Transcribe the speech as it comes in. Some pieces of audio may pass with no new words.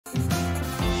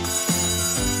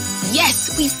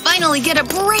We finally get a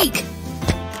break!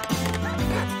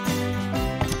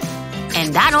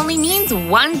 And that only means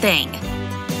one thing.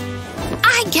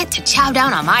 I get to chow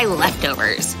down on my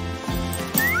leftovers.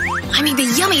 I made the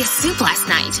yummiest soup last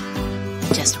night.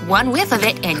 Just one whiff of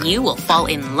it and you will fall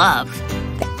in love.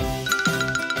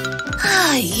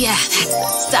 Ah, yeah, that's the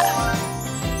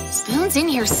stuff. Spoon's in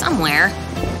here somewhere.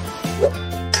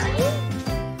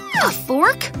 A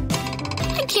fork?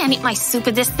 I can't eat my soup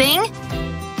with this thing.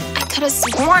 I could have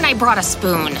sworn I brought a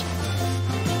spoon.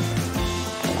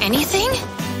 Anything?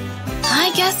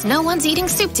 I guess no one's eating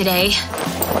soup today.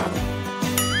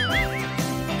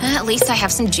 At least I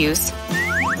have some juice.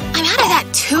 I'm out of that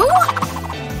too?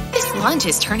 This lunch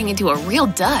is turning into a real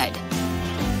dud.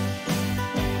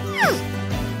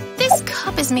 This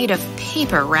cup is made of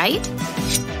paper, right?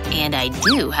 And I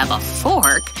do have a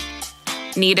fork.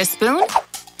 Need a spoon?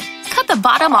 Cut the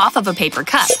bottom off of a paper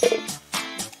cup.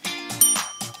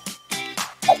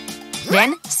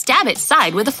 Then stab its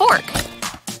side with a fork.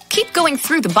 Keep going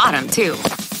through the bottom, too.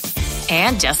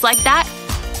 And just like that,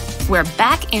 we're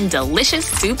back in delicious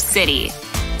Soup City.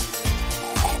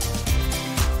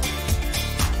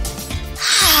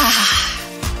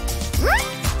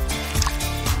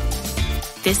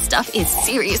 This stuff is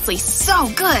seriously so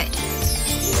good!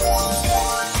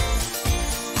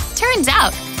 Turns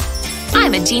out,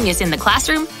 I'm a genius in the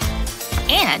classroom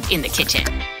and in the kitchen.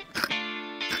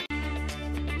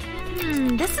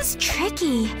 This is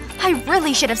tricky. I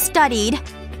really should have studied.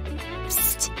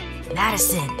 Psst.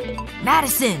 Madison.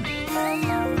 Madison.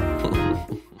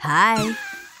 Hi.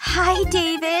 Hi,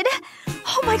 David.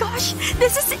 Oh my gosh,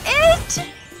 this is it!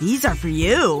 These are for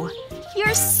you.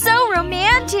 You're so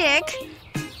romantic.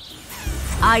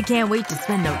 I can't wait to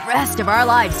spend the rest of our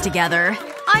lives together.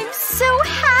 I'm so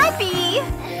happy!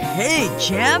 Hey,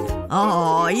 champ!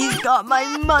 Oh, he's got my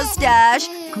mustache!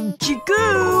 Coochie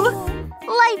coo!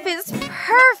 Life is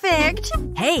perfect!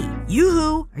 Hey,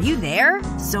 yoo-hoo! Are you there?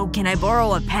 So can I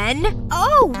borrow a pen?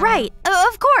 Oh, right.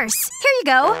 Of course. Here you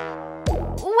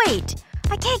go. Wait.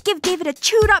 I can't give David a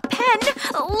chewed-up pen.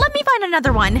 Let me find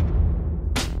another one.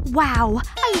 Wow.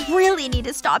 I really need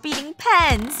to stop eating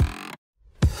pens.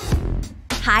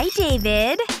 Hi,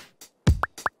 David.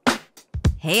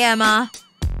 Hey, Emma.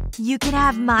 You can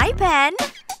have my pen.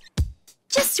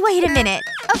 Just wait a minute,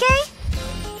 okay?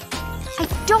 I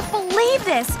don't believe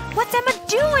this! What's Emma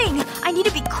doing? I need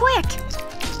to be quick.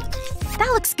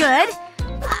 That looks good.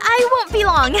 I won't be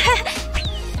long.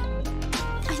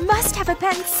 I must have a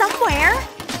pen somewhere.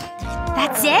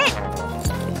 That's it.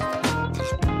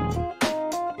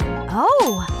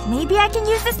 Oh, maybe I can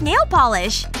use this nail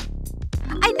polish.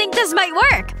 I think this might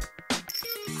work.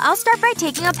 I'll start by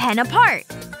taking a pen apart.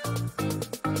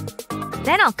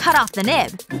 Then I'll cut off the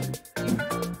nib.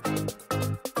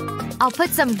 I'll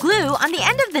put some glue on the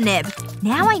end of the nib.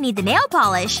 Now I need the nail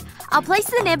polish. I'll place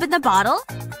the nib in the bottle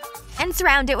and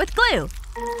surround it with glue.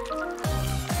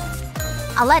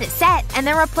 I'll let it set and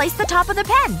then replace the top of the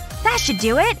pen. That should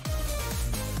do it.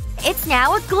 It's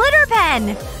now a glitter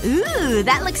pen! Ooh,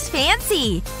 that looks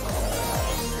fancy!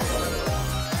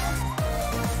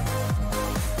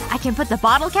 I can put the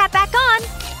bottle cap back on.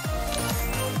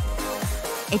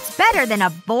 It's better than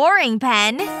a boring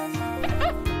pen.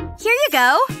 Here you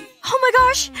go. Oh my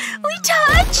gosh! We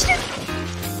touched!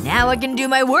 Now I can do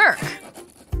my work.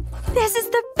 This is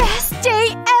the best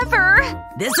day ever!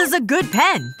 This is a good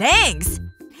pen. Thanks!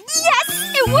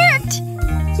 Yes! It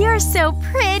worked! You're so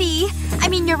pretty. I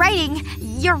mean, your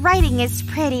writing is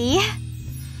pretty.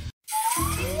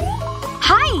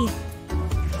 Hi!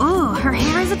 Oh, her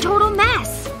hair is a total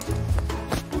mess.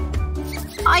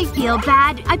 I feel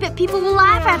bad. I bet people will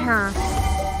laugh at her.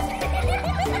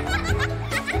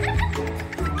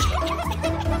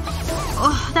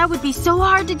 Oh, that would be so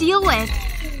hard to deal with.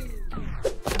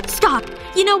 Stop.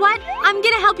 You know what? I'm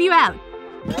gonna help you out.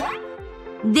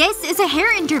 This is a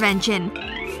hair intervention.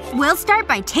 We'll start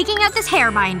by taking out this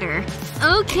hair binder.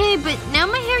 Okay, but now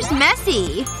my hair's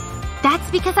messy. That's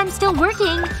because I'm still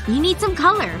working. You need some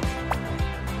color.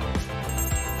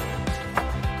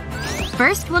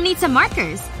 First, we'll need some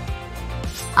markers.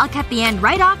 I'll cut the end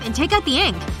right off and take out the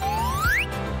ink.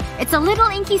 It's a little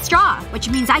inky straw, which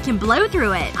means I can blow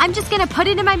through it. I'm just gonna put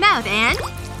it in my mouth and…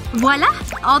 voila!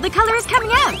 All the color is coming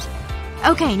out!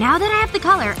 Okay, now that I have the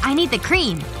color, I need the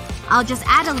cream. I'll just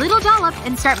add a little dollop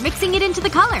and start mixing it into the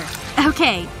color.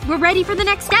 Okay, we're ready for the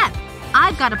next step.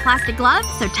 I've got a plastic glove,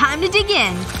 so time to dig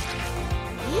in.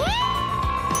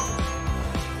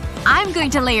 I'm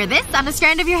going to layer this on a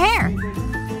strand of your hair.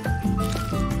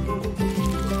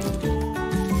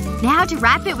 Now to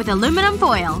wrap it with aluminum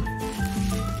foil.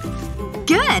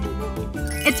 Good!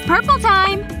 It's purple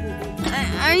time!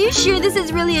 Are you sure this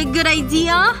is really a good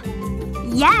idea?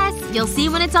 Yes, you'll see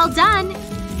when it's all done.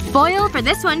 Foil for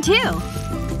this one, too.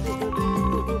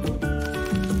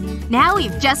 Now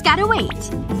we've just gotta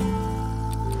wait.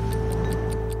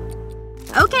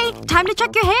 Okay, time to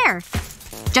check your hair.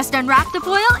 Just unwrap the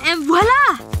foil and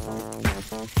voila!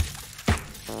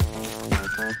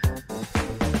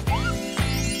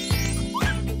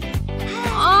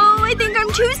 Oh, I think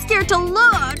I'm too scared to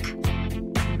look.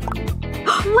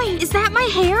 Wait, is that my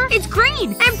hair? It's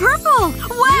green and purple!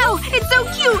 Wow! It's so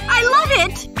cute! I love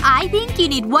it! I think you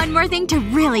need one more thing to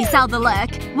really sell the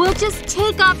look. We'll just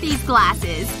take off these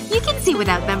glasses. You can see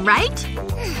without them, right?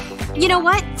 You know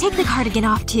what? Take the cardigan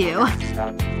off, too.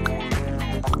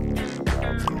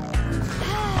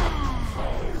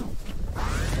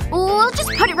 We'll just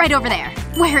put it right over there.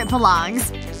 Where it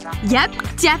belongs. Yep,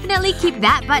 definitely keep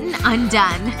that button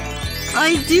undone.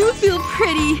 I do feel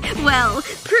pretty. Well,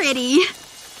 pretty.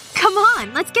 Come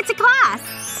on, let's get to class.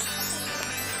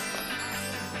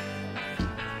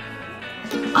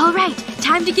 Alright,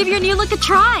 time to give your new look a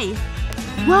try.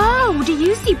 Whoa, do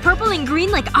you see purple and green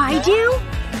like I do?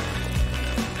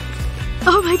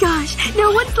 Oh my gosh,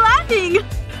 no one's laughing!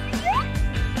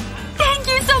 Thank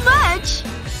you so much!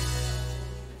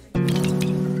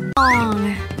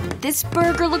 Oh, this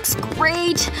burger looks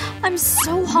great. I'm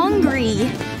so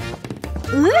hungry.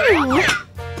 Ooh!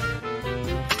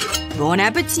 Bon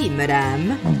appétit,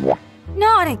 madame.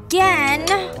 Not again.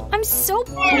 I'm so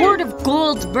bored of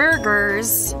Gold's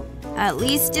burgers. At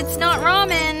least it's not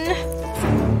ramen.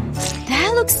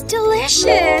 That looks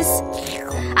delicious.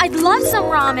 I'd love some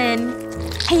ramen.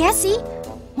 Hey, Essie.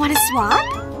 Want to swap?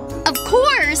 Of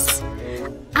course!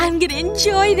 I'm gonna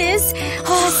enjoy this.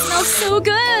 Oh, it smells so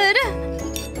good.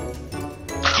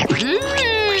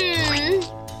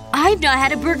 I've not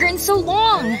had a burger in so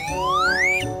long.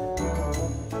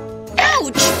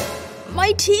 Ouch!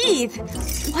 My teeth.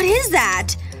 What is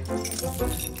that?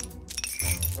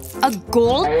 A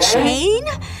gold chain?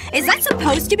 Is that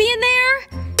supposed to be in there?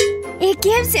 It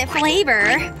gives it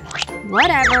flavor.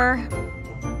 Whatever.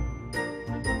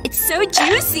 It's so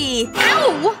juicy.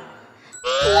 Ow!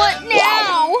 What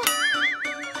now?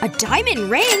 A diamond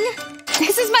ring?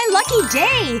 This is my lucky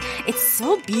day. It's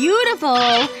so beautiful.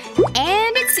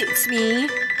 And it suits me.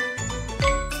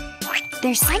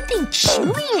 There's something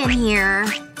chewy in here.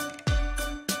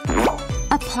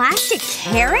 A plastic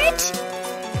carrot?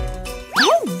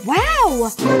 Oh, wow!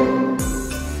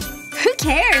 Who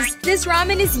cares? This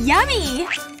ramen is yummy!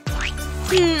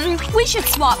 We should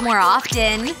swap more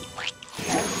often.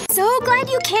 So glad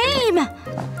you came!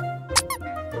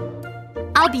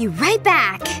 I'll be right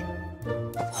back.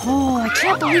 Oh, I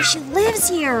can't believe she lives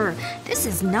here. This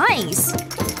is nice.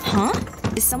 Huh?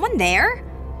 Is someone there?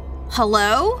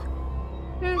 Hello?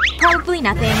 Probably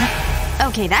nothing.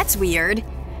 Okay, that's weird.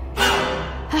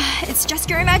 It's just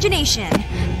your imagination.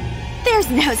 There's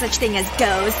no such thing as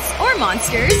ghosts. Or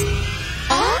monsters.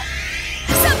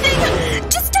 Something!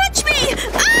 Just touch me!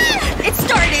 Ah! It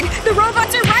started! The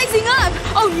robots are rising up!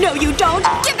 Oh no you don't!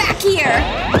 Get back here!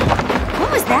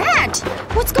 What was that?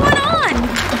 What's going on?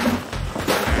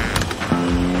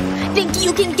 Think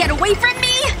you can get away from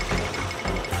me?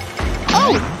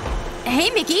 Oh! Hey,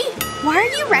 Mickey. Why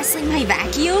are you wrestling my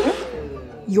vacuum?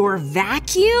 Your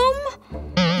vacuum?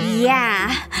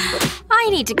 Yeah. I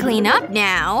need to clean up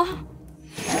now.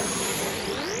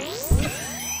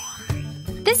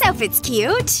 This outfit's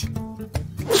cute.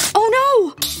 Oh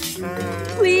no!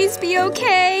 Please be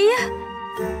okay.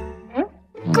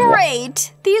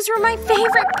 Great! These were my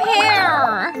favorite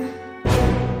pair!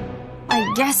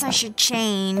 I guess I should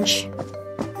change.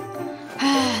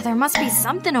 There must be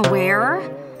something to wear.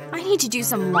 I need to do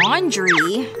some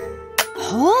laundry.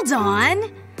 Hold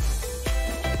on.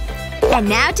 And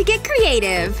now to get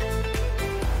creative.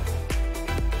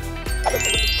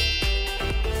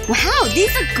 Wow,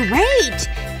 these look great!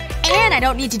 And I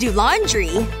don't need to do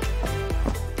laundry.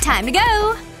 Time to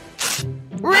go.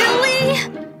 Really?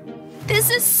 This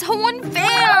is so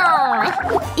unfair!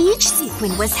 Each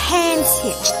sequin was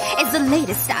hand-stitched. It's the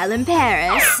latest style in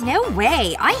Paris. No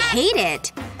way. I hate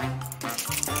it.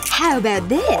 How about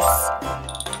this?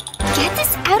 Get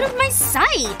this out of my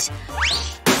sight!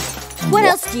 What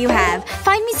else do you have?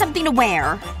 Find me something to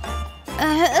wear.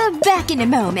 Back in a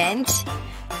moment.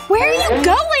 Where are you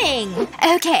going?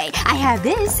 Okay, I have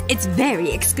this. It's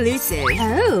very exclusive.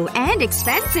 Oh, and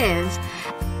expensive.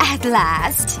 At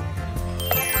last.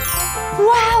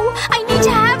 Wow! I need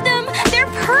to have them! They're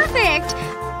perfect!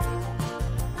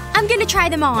 I'm gonna try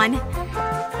them on.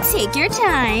 Take your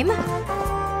time.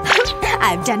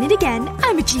 I've done it again.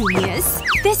 I'm a genius.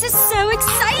 This is so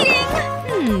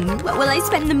exciting! What will I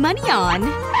spend the money on?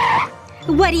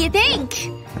 What do you think?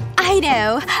 I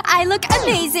know. I look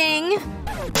amazing.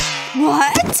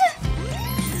 What?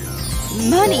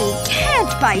 Money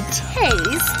can't buy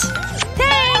taste.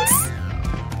 Thanks!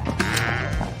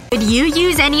 Did you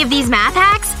use any of these math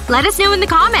hacks? Let us know in the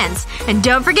comments. And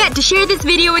don't forget to share this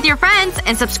video with your friends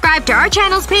and subscribe to our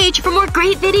channel's page for more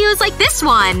great videos like this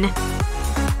one.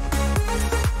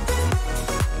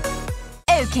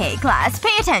 Okay, class,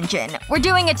 pay attention. We're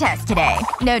doing a test today.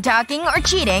 No talking or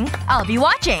cheating. I'll be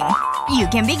watching. You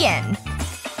can begin.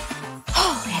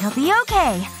 It'll be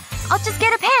okay. I'll just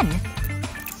get a pen.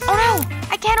 Oh no!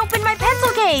 I can't open my pencil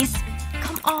case!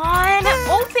 Come on,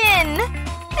 open!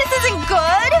 This isn't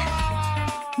good!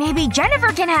 Maybe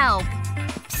Jennifer can help.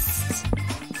 Psst.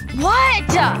 What?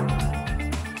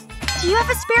 Do you have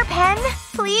a spare pen?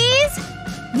 Please?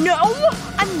 No!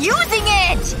 I'm using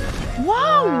it!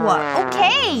 Whoa!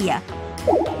 Okay.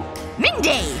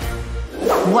 Mindy!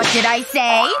 What did I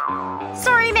say?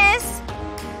 Sorry, miss.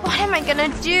 What am I gonna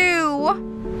do?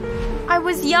 I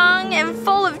was young and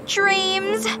full of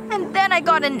dreams, and then I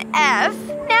got an F.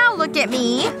 Now look at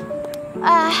me.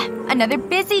 Another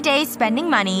busy day spending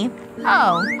money.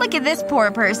 Oh, look at this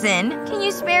poor person. Can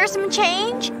you spare some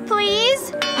change,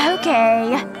 please?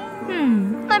 Okay.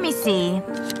 Let me see.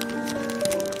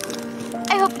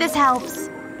 I hope this helps.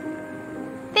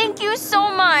 Thank you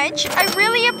so much. I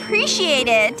really appreciate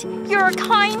it. You're a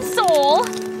kind soul.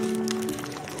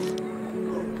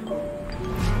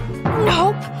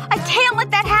 Nope. I can't let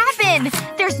that happen!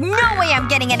 There's no way I'm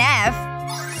getting an F.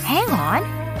 Hang on.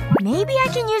 Maybe I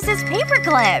can use this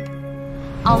paperclip.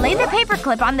 I'll lay the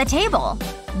paperclip on the table.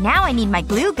 Now I need my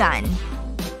glue gun.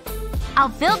 I'll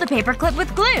fill the paperclip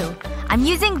with glue. I'm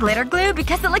using glitter glue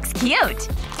because it looks cute.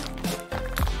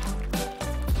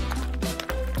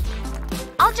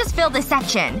 I'll just fill this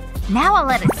section. Now I'll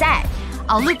let it set.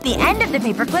 I'll loop the end of the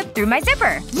paperclip through my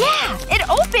zipper. Yeah! It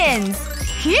opens!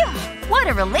 Phew! What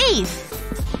a relief!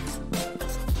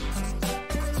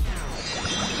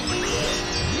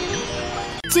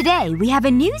 Today, we have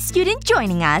a new student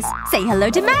joining us. Say hello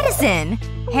to Madison.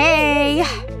 Hey.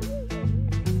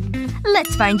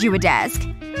 Let's find you a desk.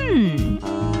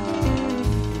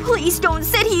 Please don't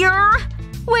sit here.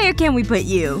 Where can we put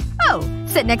you? Oh,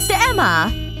 sit next to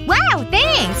Emma. Wow,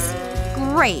 thanks.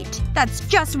 Great. That's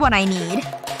just what I need.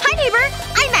 Hi, neighbor.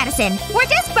 I'm Madison. We're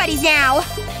desk buddies now.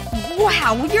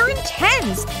 Wow, you're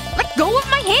intense. Let go of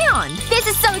my hand. This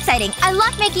is so exciting. I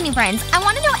love making new friends. I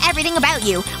want to know everything about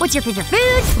you. What's your favorite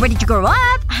food? Where did you grow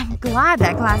up? I'm glad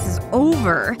that class is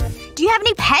over. Do you have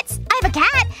any pets? I have a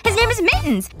cat. His name is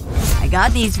Mittens. I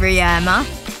got these for you, Emma.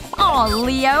 Aw,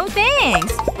 Leo,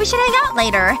 thanks. We should hang out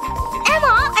later.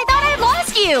 Emma, I thought I had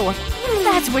lost you.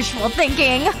 That's wishful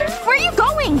thinking. Where are you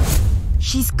going?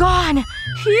 She's gone.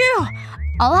 Phew.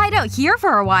 I'll hide out here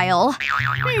for a while.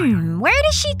 Where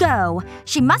does she go?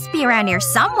 She must be around here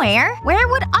somewhere. Where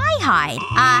would I hide?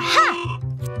 Aha!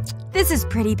 This is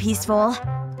pretty peaceful.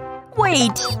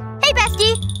 Wait. Hey,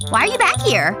 bestie! Why are you back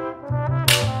here?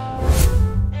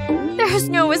 There's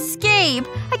no escape.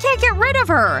 I can't get rid of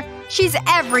her. She's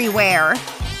everywhere.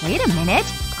 Wait a minute.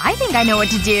 I think I know what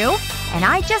to do. And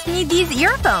I just need these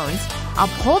earphones. I'll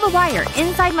pull the wire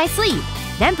inside my sleeve.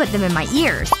 Then put them in my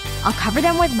ears. I'll cover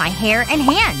them with my hair and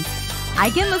hands. I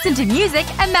can listen to music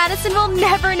and Madison will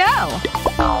never know.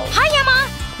 Hi, Emma!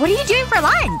 What are you doing for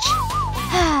lunch?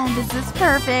 This is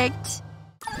perfect.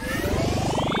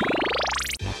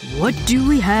 What do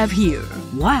we have here?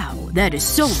 Wow, that is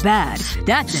so bad.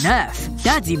 That's an F.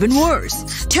 That's even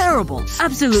worse. Terrible.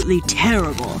 Absolutely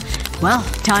terrible. Well,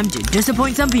 time to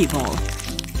disappoint some people.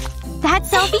 That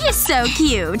selfie is so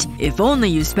cute. If only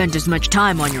you spent as much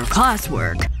time on your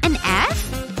classwork. An F?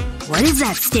 What is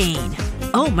that stain?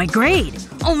 Oh, my grade.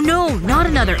 Oh no, not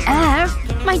another F.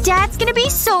 My dad's gonna be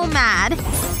so mad.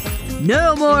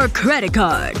 No more credit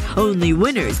card. Only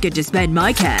winners get to spend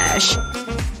my cash.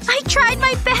 I tried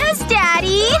my best,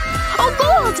 Daddy! Oh,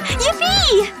 gold!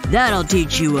 Yippee! That'll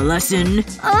teach you a lesson.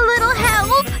 A little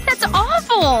help? That's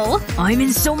awful! I'm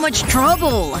in so much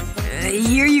trouble.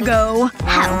 Here you go.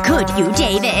 How could you,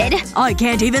 David? I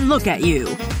can't even look at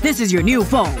you. This is your new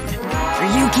phone.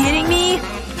 Are you kidding me?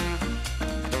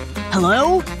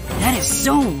 Hello? That is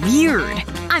so weird.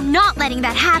 I'm not letting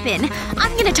that happen.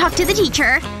 I'm gonna talk to the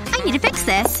teacher. I need to fix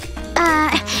this.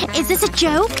 Is this a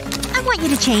joke? I want you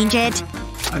to change it.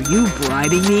 Are you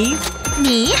bribing me?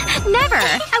 Me? Never.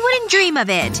 I wouldn't dream of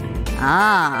it.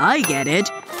 Ah, I get it.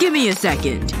 Give me a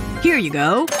second. Here you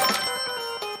go.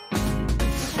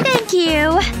 Thank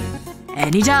you.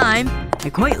 Anytime. I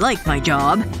quite like my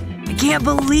job. I can't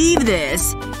believe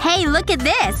this. Hey, look at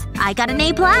this! I got an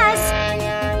A+.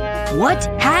 What?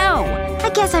 How? I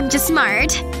guess I'm just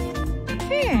smart.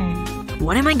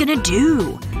 What am I gonna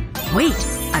do? Wait.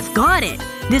 I've got it.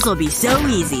 This'll be so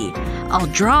easy. I'll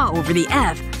draw over the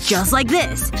F, just like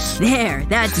this. There.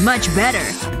 That's much better.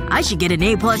 I should get an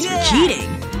A+ for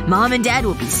cheating. Mom and Dad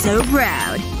will be so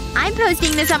proud. I'm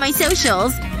posting this on my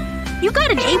socials. You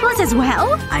got an A+ as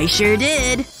well? I sure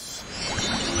did.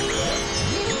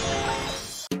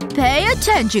 Pay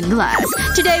attention, class.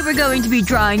 Today we're going to be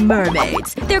drawing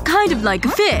mermaids. They're kind of like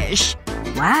fish.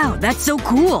 Wow, that's so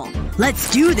cool.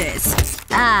 Let's do this.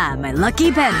 Ah, my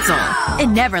lucky pencil. It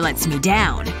never lets me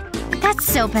down. That's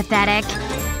so pathetic.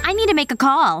 I need to make a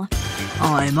call.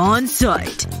 I'm on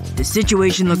site. The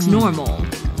situation looks normal.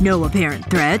 No apparent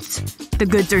threats. The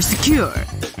goods are secure.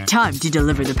 Time to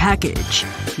deliver the package.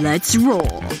 Let's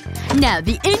roll. Now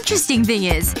the interesting thing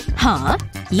is… Huh?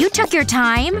 You took your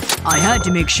time? I had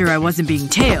to make sure I wasn't being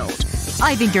tailed.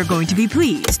 I think you're going to be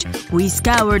pleased. We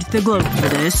scoured the globe for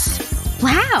this.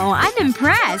 Wow, I'm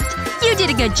impressed. You did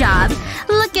a good job.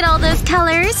 Look at all those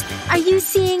colors. Are you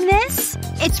seeing this?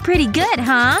 It's pretty good,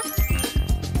 huh?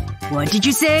 What did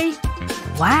you say?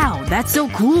 Wow, that's so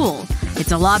cool.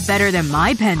 It's a lot better than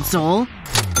my pencil.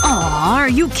 Aw, are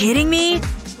you kidding me?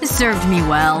 It served me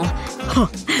well. Huh,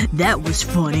 that was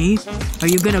funny. Are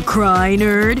you gonna cry,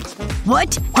 nerd?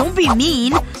 What? Don't be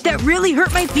mean. That really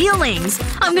hurt my feelings.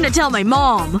 I'm gonna tell my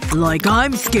mom. Like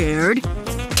I'm scared.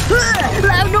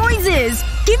 Loud noises!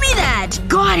 Give me that!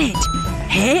 Got it!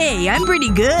 Hey, I'm pretty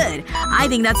good. I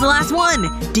think that's the last one.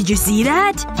 Did you see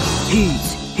that?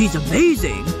 He's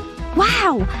amazing.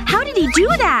 Wow! How did he do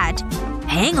that?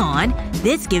 Hang on.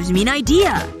 This gives me an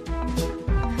idea.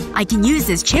 I can use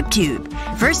this chip tube.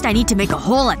 First I need to make a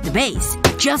hole at the base.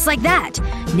 Just like that.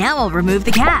 Now I'll remove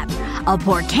the cap. I'll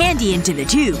pour candy into the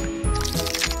tube.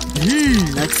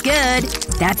 Looks good.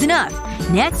 That's enough.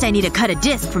 Next I need to cut a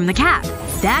disc from the cap.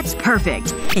 That's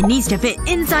perfect. It needs to fit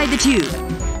inside the tube.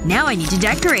 Now I need to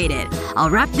decorate it. I'll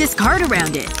wrap this card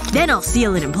around it. Then I'll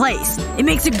seal it in place. It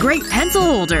makes a great pencil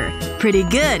holder. Pretty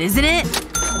good, isn't it?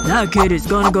 That kid is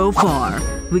gonna go far.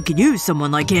 We could use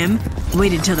someone like him.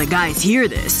 Wait until the guys hear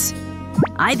this.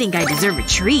 I think I deserve a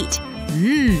treat.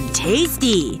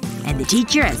 Tasty. And the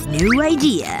teacher has no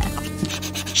idea.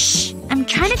 Shh. I'm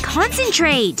trying to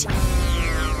concentrate.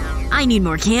 I need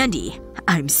more candy.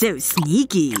 I'm so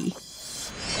sneaky.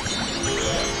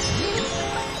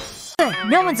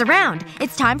 No one's around.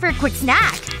 It's time for a quick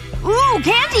snack. Ooh,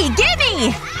 candy!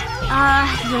 Gimme!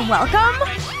 You're welcome?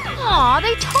 Aw,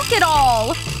 they took it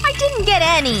all. I didn't get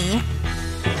any.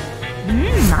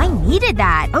 I needed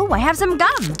that. Oh, I have some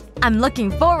gum. I'm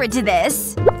looking forward to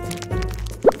this.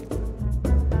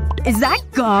 Is that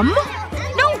gum?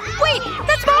 No, wait!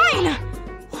 That's mine!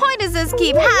 Why does this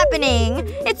keep happening?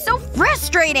 It's so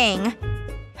frustrating.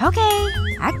 Okay.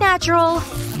 Act natural.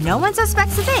 No one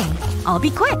suspects a thing. I'll be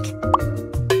quick.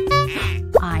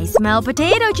 I smell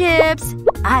potato chips.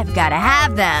 I've gotta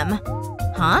have them.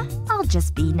 Huh? I'll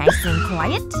just be nice and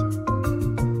quiet.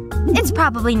 It's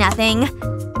probably nothing.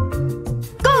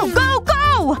 Go! Go!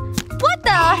 Go! What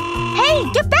the? Hey!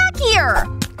 Get back here!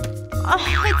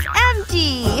 It's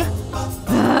empty.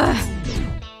 Ugh.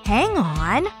 Hang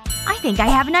on. I think I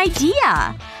have an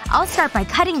idea. I'll start by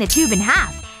cutting the tube in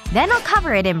half. Then I'll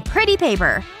cover it in pretty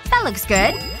paper. That looks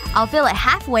good. I'll fill it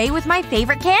halfway with my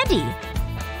favorite candy.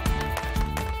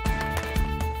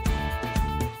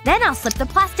 Then I'll slip the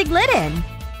plastic lid in.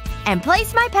 And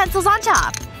place my pencils on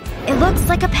top. It looks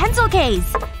like a pencil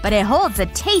case. But it holds a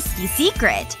tasty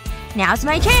secret. Now's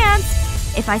my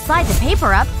chance. If I slide the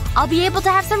paper up, I'll be able to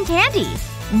have some candy.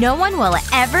 No one will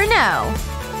ever know.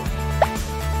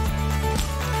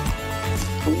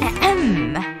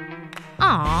 Ahem.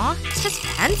 Aw, it's just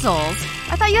pencils.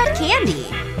 I thought you had candy.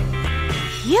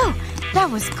 Phew, that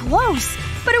was close.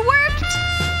 But it worked!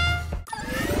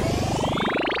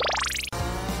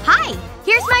 Hi!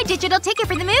 Here's my digital ticket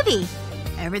for the movie.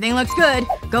 Everything looks good.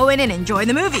 Go in and enjoy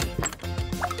the movie.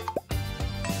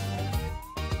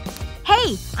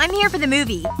 Hey! I'm here for the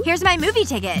movie. Here's my movie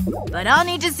ticket. But I'll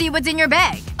need to see what's in your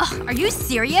bag. Ugh, are you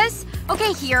serious?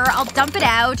 Okay, here. I'll dump it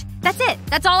out. That's it.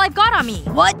 That's all I've got on me.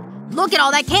 What? Look at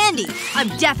all that candy! I'm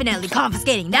definitely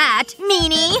confiscating that.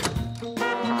 Meanie!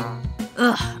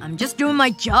 Ugh, I'm just doing my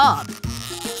job.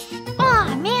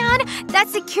 Aw, man. That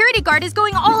security guard is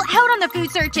going all out on the food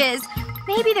searches.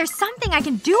 Maybe there's something I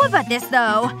can do about this,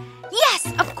 though. Yes!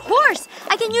 Of course!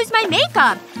 I can use my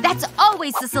makeup! That's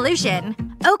always the solution.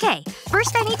 Okay.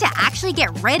 First I need to actually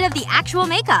get rid of the actual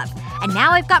makeup. And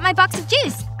now I've got my box of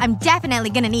juice. I'm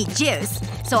definitely gonna need juice.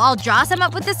 So I'll draw some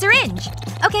up with the syringe.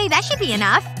 Okay, that should be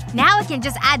enough. Now I can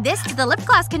just add this to the lip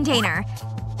gloss container.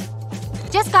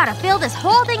 Just gotta fill this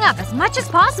whole thing up as much as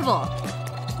possible.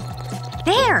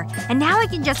 There! And now I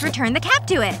can just return the cap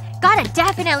to it. Gotta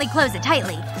definitely close it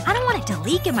tightly. I don't want it to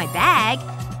leak in my bag.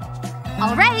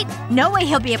 Alright, no way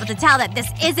he'll be able to tell that this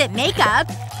isn't makeup.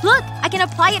 Look, I can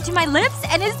apply it to my lips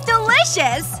and it's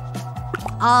delicious!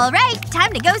 Alright,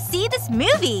 time to go see this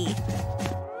movie.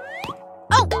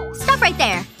 Oh! Stop right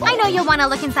there. I know you'll want to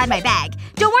look inside my bag.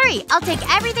 Don't worry, I'll take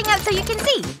everything out so you can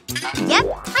see. Yep,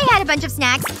 I had a bunch of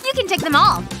snacks. You can take them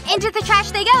all. Into the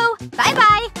trash they go.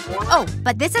 Bye-bye. Oh,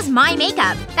 but this is my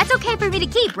makeup. That's okay for me to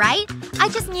keep, right? I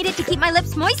just need it to keep my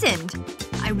lips moistened.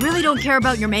 I really don't care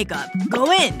about your makeup.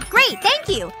 Go in. Great, thank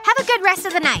you. Have a good rest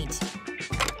of the night.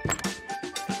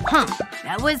 Huh.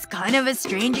 That was kind of a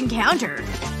strange encounter.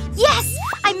 Yes!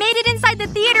 I made it inside the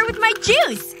theater with my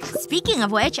juice! Speaking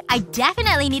of which, I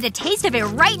definitely need a taste of it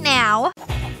right now.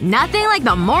 Nothing like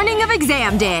the morning of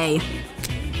exam day.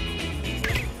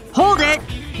 Hold it!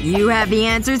 You have the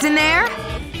answers in there?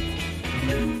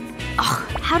 Ugh,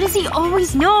 how does he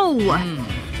always know?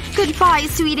 Goodbye,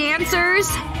 sweet answers.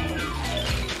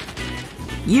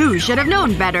 You should have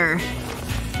known better.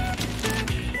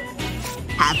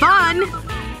 Have fun!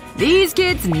 These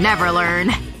kids never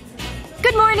learn.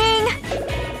 Good morning!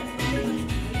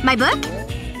 My book?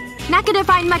 Not gonna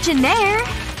find much in there.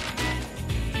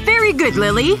 Very good,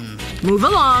 Lily. Move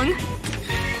along.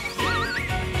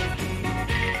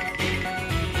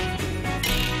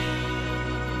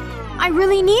 I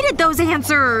really needed those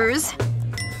answers.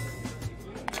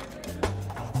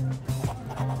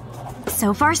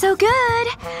 So far so good.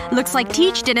 Looks like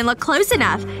Teach didn't look close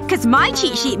enough, cause my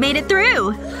cheat sheet made it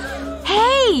through.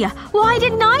 Hey! Why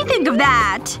didn't I think of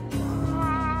that?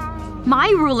 My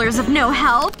ruler's of no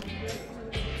help.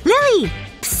 Lily!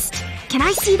 Psst! Can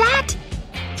I see that?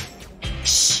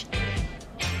 Shh.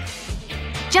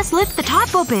 Just lift the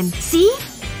top open. See?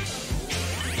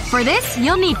 For this,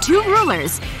 you'll need 2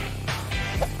 rulers.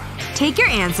 Take your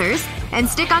answers and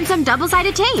stick on some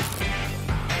double-sided tape.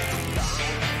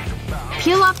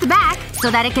 Peel off the back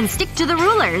so that it can stick to the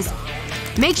rulers.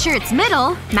 Make sure its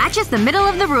middle matches the middle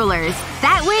of the rulers.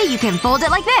 That way you can fold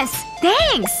it like this.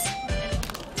 Thanks!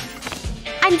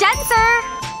 I'm done, sir!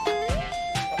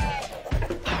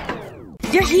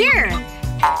 You're here!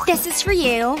 This is for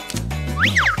you.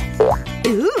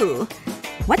 Ooh.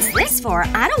 What's this for?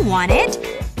 I don't want it.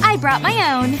 I brought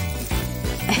my own.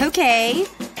 Okay.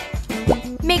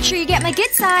 Make sure you get my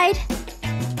good side.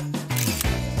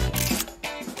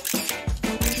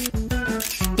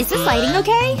 Is this lighting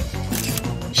okay?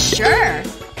 Sure.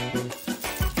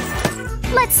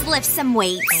 Let's lift some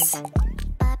weights.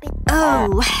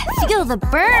 Oh, feel the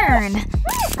burn.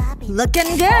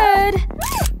 Looking good.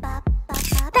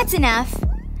 That's enough.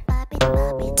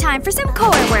 Time for some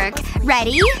core work.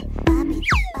 Ready?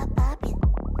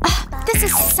 Oh, this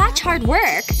is such hard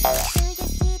work.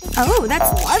 Oh,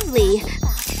 that's lovely.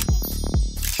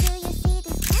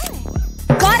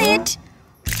 Got it!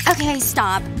 Okay,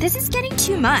 stop. This is getting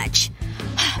too much.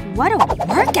 What a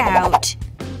workout.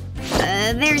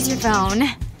 There's your phone.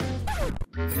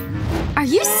 Are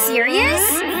you serious?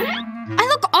 I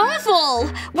look awful!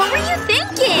 What were you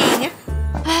thinking?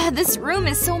 This room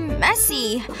is so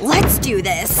messy. Let's do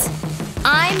this.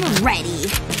 I'm ready.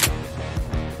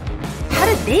 How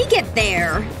did they get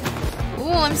there?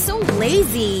 Oh, I'm so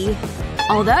lazy.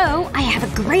 Although, I have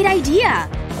a great idea.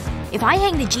 If I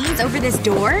hang the jeans over this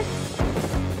door,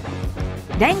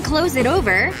 then close it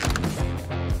over,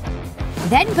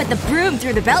 then put the broom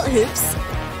through the belt hoops.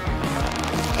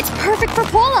 It's perfect for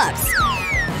pull-ups.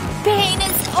 Pain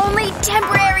is only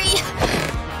temporary.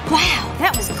 Wow,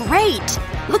 that was great.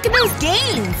 Look at those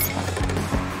gains.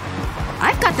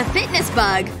 I've got the fitness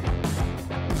bug.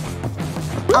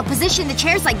 I'll position the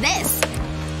chairs like this.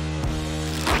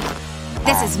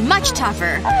 This is much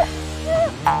tougher.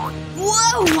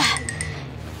 Whoa!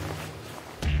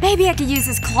 Maybe I could use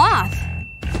this cloth.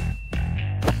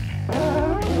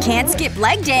 Can't skip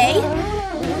leg day.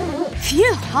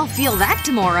 Phew, I'll feel that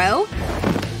tomorrow.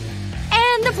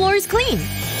 And the floor is clean.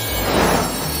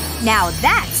 Now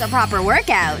that's a proper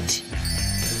workout.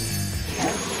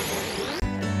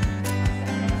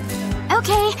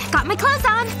 Okay, got my clothes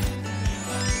on.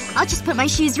 I'll just put my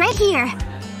shoes right here.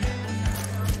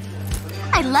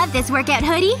 I love this workout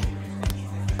hoodie.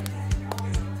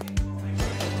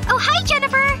 Oh, hi,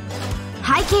 Jennifer!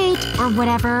 Hi, Kate. Or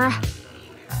whatever.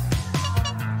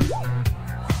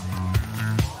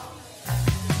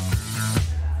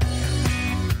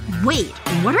 Wait,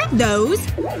 what are those?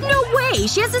 No way!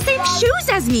 She has the same shoes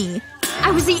as me!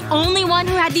 I was the only one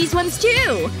who had these ones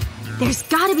too! There's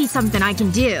gotta be something I can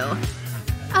do.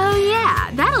 Oh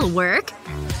yeah, that'll work.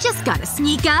 Just gotta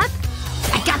sneak up.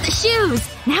 I got the shoes!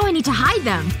 Now I need to hide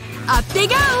them. Up they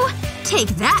go! Take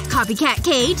that, copycat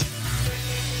Kate!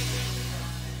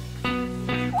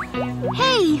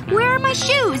 Hey, where are my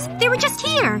shoes? They were just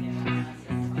here!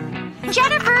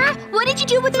 Jennifer! What did you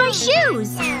do with my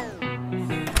shoes?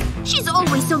 She's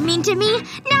always so mean to me.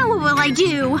 Now what will I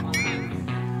do?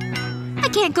 I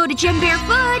can't go to gym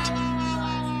barefoot.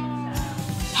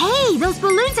 Hey, those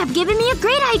balloons have given me a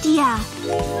great idea.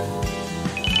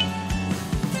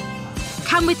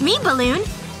 Come with me, balloon.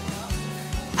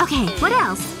 Okay, what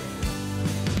else?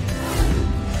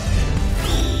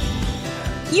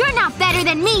 You're not better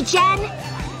than me, Jen!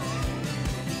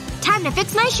 Time to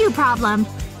fix my shoe problem.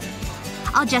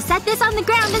 I'll just set this on the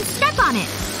ground and step on it.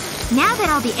 Now that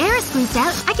all the air is squeezed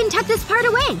out, I can tuck this part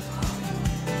away.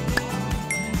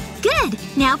 Good!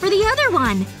 Now for the other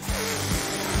one.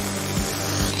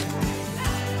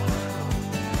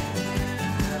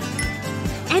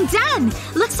 And done!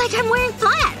 Looks like I'm wearing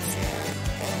flats.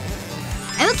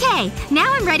 Okay,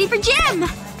 now I'm ready for gym!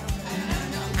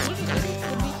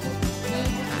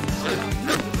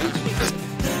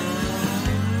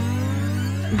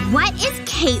 What is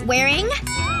Kate wearing?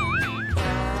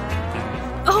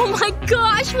 Oh my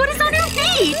gosh, what is on her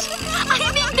feet?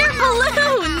 I think they're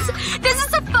balloons! This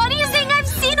is the funniest thing I've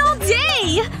seen all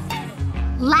day!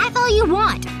 Laugh all you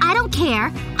want. I don't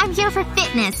care. I'm here for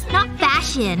fitness, not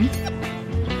fashion.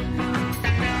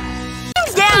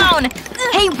 Down!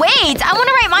 Hey, wait! I want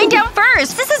to write mine down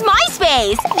first! This is my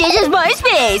space! This is my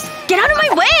space! Get out of my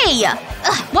way!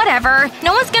 Ugh, whatever.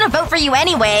 No one's gonna vote for you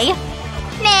anyway.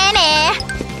 Nah.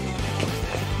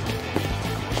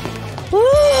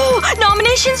 Ooh!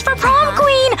 Nominations for prom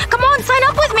queen! Come on, sign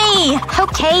up with me!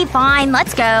 Okay, fine.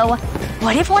 Let's go.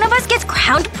 What if one of us gets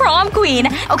crowned prom queen?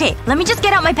 Okay, let me just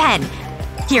get out my pen.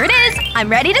 Here it is. I'm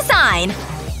ready to sign.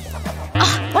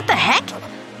 Ugh, what the heck?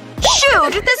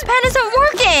 Shoot! This pen isn't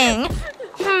working!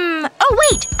 Oh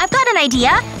wait! I've got an idea!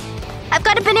 I've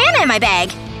got a banana in my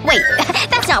bag. Wait,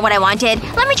 that's not what I wanted.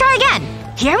 Let me try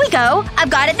again. Here we go. I've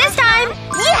got it this time!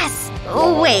 Yes!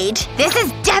 Wait. This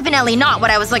is definitely not what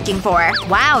I was looking for.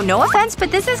 Wow, no offense, but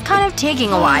this is kind of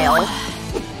taking a while.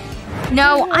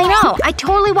 No, I know. I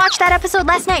totally watched that episode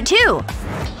last night, too.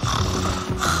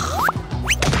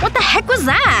 What the heck was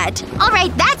that?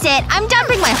 Alright, that's it. I'm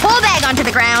dumping my whole bag onto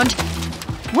the ground.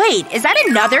 Wait, is that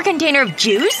another container of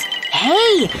juice?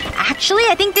 Hey! Actually,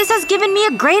 I think this has given me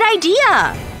a great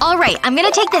idea! Alright, I'm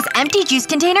gonna take this empty juice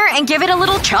container and give it a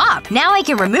little chop. Now I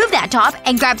can remove that top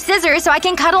and grab scissors so I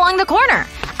can cut along the corner.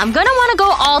 I'm gonna want to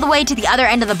go all the way to the other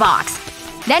end of the box.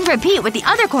 Then repeat with the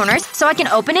other corners so I can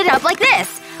open it up like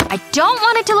this. I don't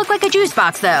want it to look like a juice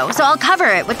box though, so I'll cover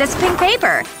it with this pink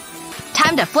paper.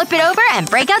 Time to flip it over and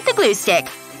break out the glue stick.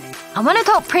 I want to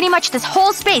coat pretty much this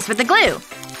whole space with the glue.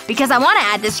 Because I want to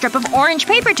add this strip of orange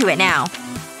paper to it now.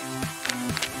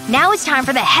 Now it's time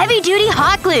for the heavy-duty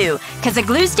hot glue, cause a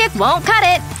glue stick won't cut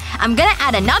it. I'm gonna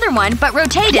add another one, but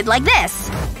rotate it like this.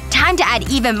 Time to add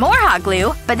even more hot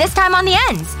glue, but this time on the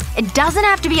ends. It doesn't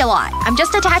have to be a lot. I'm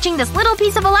just attaching this little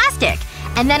piece of elastic.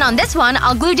 And then on this one,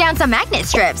 I'll glue down some magnet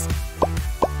strips.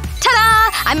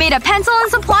 Ta-da! I made a pencil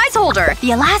and supplies holder.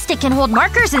 The elastic can hold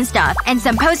markers and stuff, and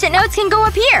some post-it notes can go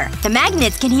up here. The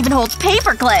magnets can even hold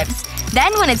paper clips.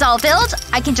 Then when it's all filled,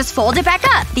 I can just fold it back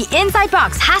up. The inside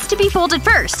box has to be folded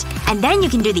first. And then you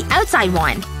can do the outside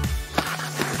one.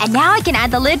 And now I can add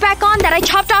the lid back on that I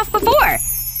chopped off before.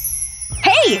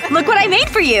 Hey! Look what I made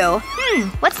for you!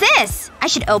 What's this? I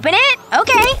should open it?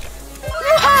 Okay.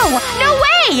 Whoa! No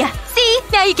way! See?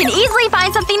 Now you can easily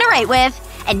find something to write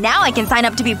with. And now I can sign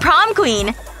up to be prom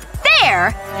queen.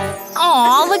 There!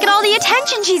 Aw, look at all the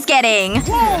attention she's getting!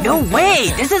 No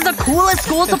way! This is the coolest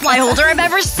school supply holder I've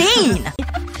ever seen!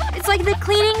 It's like the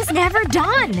cleaning's never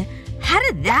done. How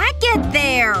did that get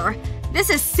there? This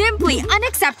is simply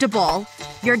unacceptable.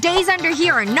 Your days under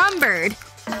here are numbered.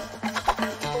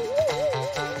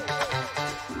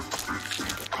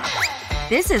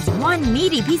 This is one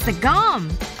meaty piece of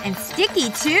gum. And sticky,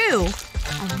 too.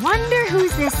 I wonder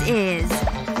whose this is.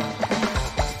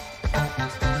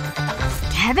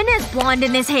 Kevin has blonde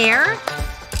in his hair.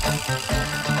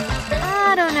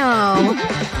 I don't know.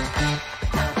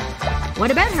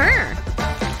 What about her?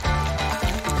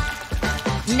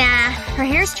 Nah, her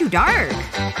hair's too dark.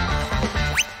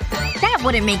 That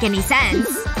wouldn't make any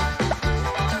sense.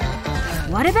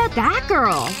 What about that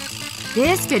girl?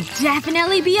 This could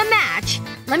definitely be a match.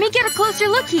 Let me get a closer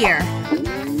look here.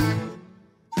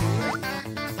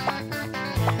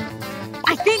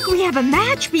 I think we have a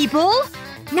match, people!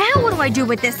 Now what do I do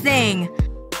with this thing?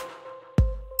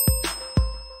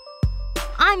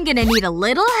 I'm gonna need a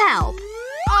little help.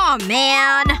 Aw,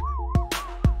 man.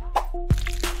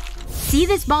 See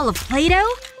this ball of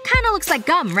Play-Doh? Kinda looks like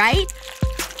gum, right?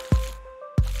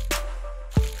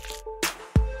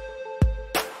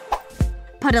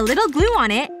 Put a little glue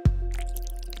on it.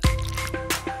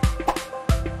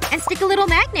 And stick a little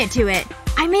magnet to it.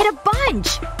 I made a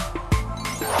bunch!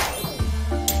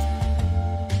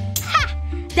 Ha!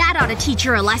 That ought to teach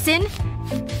her a lesson.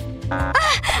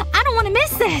 I don't want to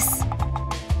miss this.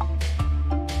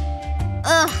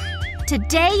 Ugh.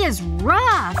 Today is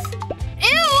rough.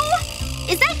 Ew!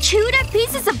 Is that chewed up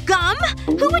pieces of gum?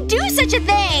 Who would do such a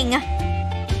thing?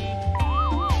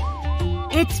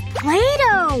 It's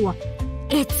Play-Doh!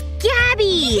 It's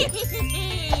Gabby!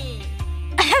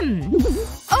 Ahem.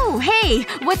 Oh, hey!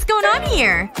 What's going on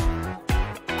here?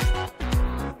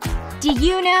 Do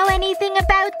you know anything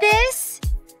about this?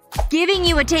 Giving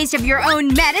you a taste of your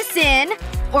own medicine.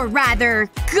 Or rather,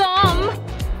 gum.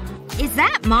 Is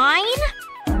that mine?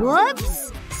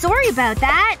 Whoops. Sorry about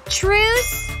that.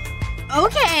 Truce?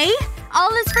 Okay.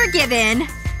 All is forgiven.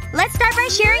 Let's start by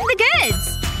sharing the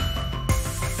goods.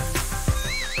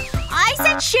 I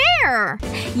said share!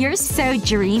 You're so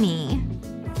dreamy.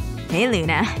 Hey,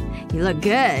 Luna. You look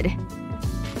good.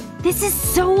 This is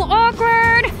so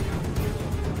awkward!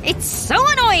 It's so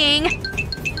annoying!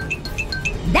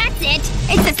 That's it!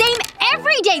 It's the same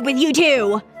every day with you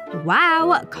two!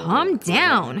 Wow, calm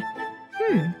down.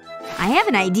 I have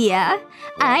an idea.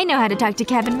 I know how to talk to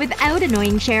Kevin without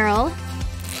annoying Cheryl.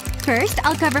 First,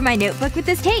 I'll cover my notebook with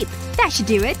this tape. That should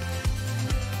do it.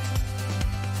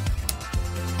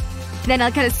 Then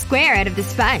I'll cut a square out of the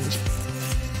sponge.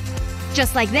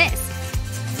 Just like this.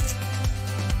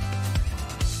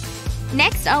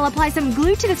 Next, I'll apply some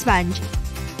glue to the sponge.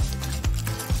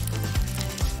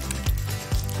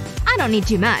 I don't need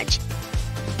too much.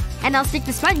 And I'll stick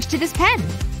the sponge to this pen.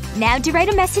 Now to write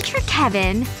a message for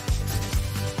Kevin.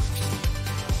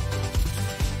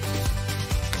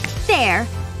 There.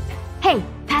 Hey,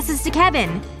 pass this to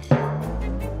Kevin.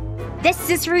 This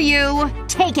is for you.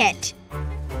 Take it.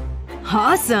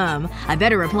 Awesome! I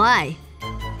better reply.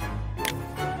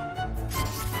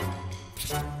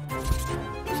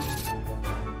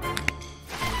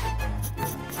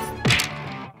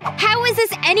 How is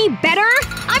this any better?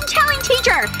 I'm telling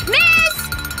teacher! Miss!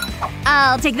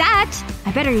 I'll take that.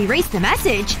 I better erase the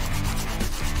message.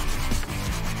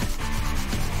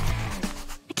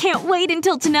 I can't wait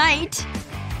until tonight.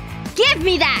 Give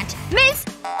me that! Miss!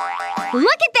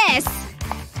 Look at this!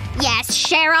 Yes,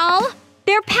 Cheryl?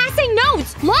 They're passing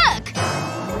notes! Look!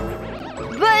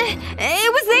 But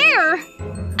it was there!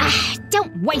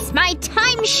 Don't waste my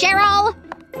time, Cheryl!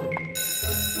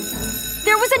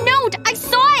 There was a note! I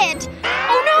saw it!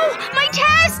 Oh no! My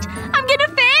test! I'm gonna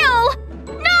fail!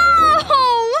 No!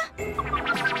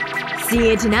 See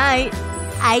you tonight.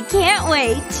 I can't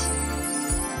wait.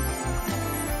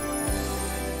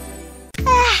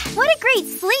 What a great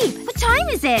sleep! What time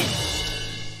is it?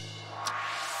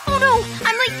 Oh no!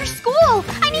 I'm late for school!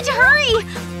 I need to hurry!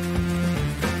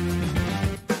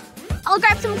 I'll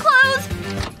grab some clothes.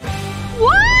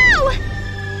 Whoa!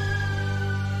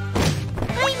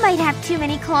 I might have too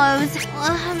many clothes.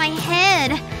 Ugh, my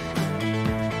head.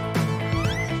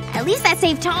 At least that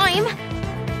saved time.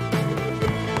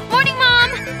 Morning,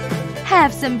 Mom!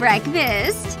 Have some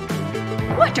breakfast.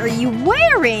 What are you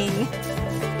wearing?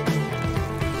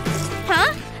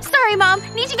 Huh? Sorry, Mom.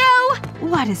 Need to go.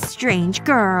 What a strange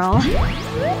girl.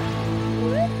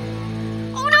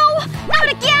 Oh no! Not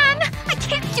again! I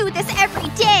can't do this every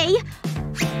day.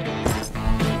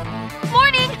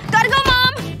 Morning! Gotta go,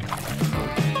 Mom!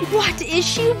 What is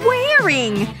she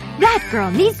wearing? That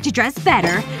girl needs to dress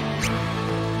better.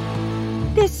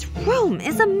 This room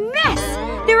is a mess.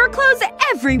 There are clothes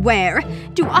everywhere.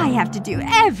 Do I have to do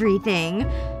everything?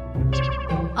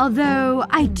 Although,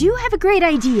 I do have a great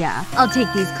idea. I'll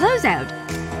take these clothes out.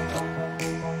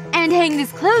 And hang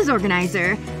this clothes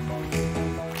organizer.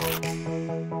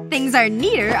 Things are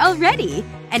neater already.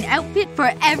 An outfit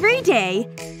for every day.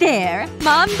 There.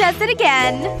 Mom does it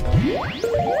again.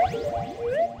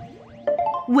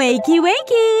 Wakey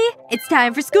wakey! It's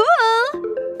time for school!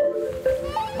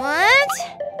 What?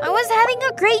 I was having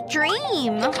a great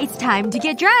dream. It's time to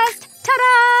get dressed.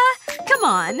 Ta-da! Come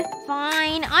on.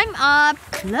 Fine, I'm up.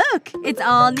 Look, it's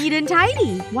all neat and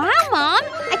tidy. Wow, Mom!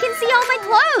 I can see all my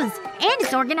clothes. And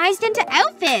it's organized into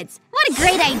outfits. What a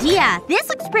great idea. This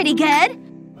looks pretty good.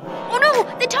 Oh no!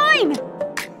 The time!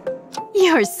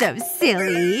 You're so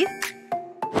silly.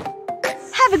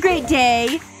 Have a great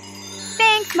day.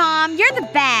 Thanks, Mom. You're the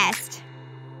best.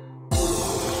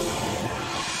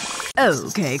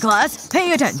 Okay, class.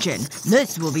 Pay attention.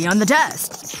 This will be on the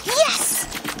test. Yes!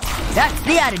 That's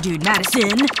the attitude,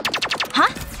 Madison.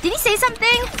 Huh? Did he say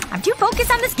something? I'm too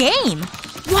focused on this game.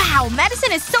 Wow,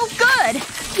 Madison is so good!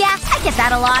 Yeah, I get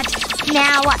that a lot.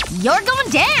 Now, you're going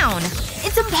down!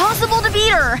 It's impossible to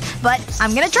beat her, but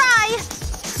I'm gonna try!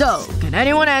 So, can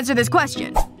anyone answer this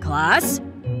question? Class?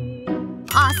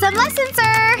 Awesome lesson,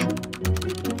 sir!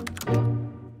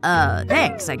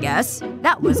 Thanks, I guess.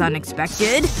 That was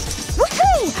unexpected.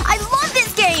 Woohoo! I love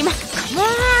this game! Come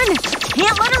on!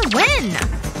 Can't let her win!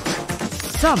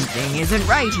 Something isn't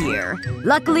right here.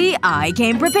 Luckily, I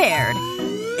came prepared.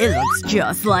 It looks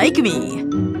just like me.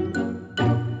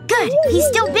 Good! He's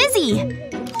still busy!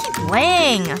 Keep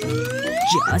playing.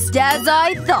 Just as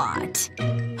I thought.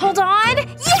 Hold on!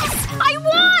 Yes! I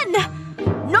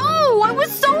won! No! I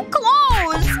was so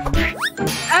close!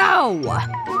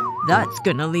 Ow! That's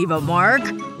gonna leave a mark.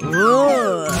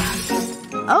 Ugh.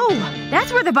 Oh,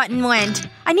 that's where the button went.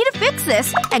 I need to fix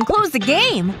this and close the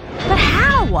game. But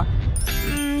how?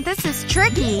 This is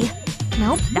tricky.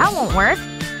 Nope, that won't work.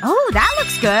 Oh, that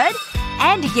looks good.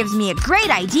 And it gives me a great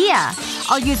idea.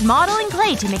 I'll use modeling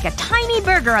clay to make a tiny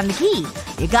burger on the key.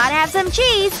 You gotta have some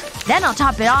cheese. Then I'll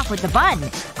top it off with the bun.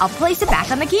 I'll place it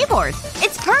back on the keyboard.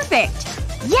 It's perfect!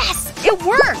 Yes! It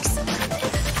works!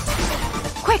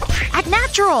 Quick! Act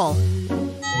natural!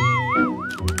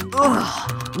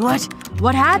 Ugh.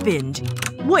 What happened?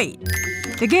 Wait.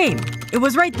 The game. It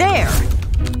was right there.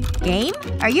 Game?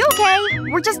 Are you okay?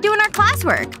 We're just doing our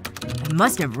classwork. I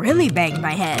must have really banged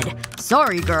my head.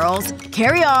 Sorry, girls.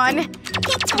 Carry on.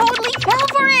 He totally fell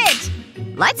for it!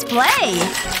 Let's play!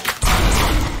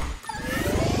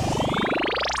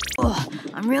 Ugh.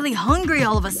 I'm really hungry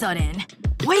all of a sudden.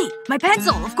 Wait! My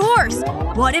pencil! Of course!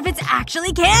 What if it's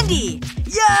actually candy?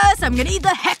 Yes! I'm gonna eat the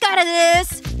heck out of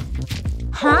this!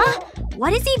 Huh?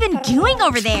 What is he even doing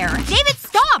over there? David,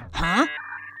 stop! Huh?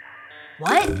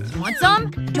 What? You want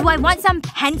some? Do I want some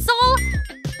pencil?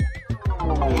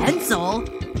 Pencil?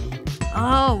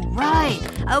 Oh, right.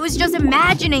 I was just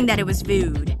imagining that it was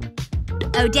food.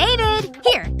 Oh, David!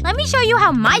 Here, let me show you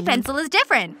how my pencil is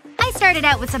different. I started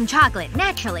out with some chocolate,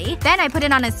 naturally. Then I put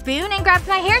it on a spoon and grabbed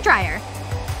my hairdryer.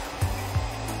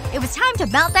 It was time to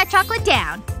melt that chocolate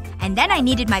down. And then I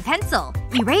needed my pencil.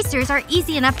 Erasers are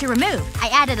easy enough to remove. I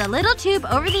added a little tube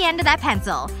over the end of that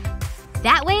pencil.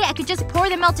 That way I could just pour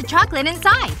the melted chocolate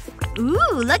inside.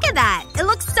 Ooh, look at that! It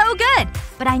looks so good!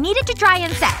 But I needed to dry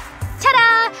and set.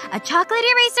 Ta-da! A chocolate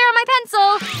eraser on my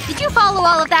pencil! Did you follow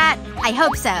all of that? I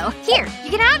hope so. Here, you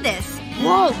can have this.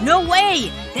 Whoa, no way!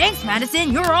 Thanks,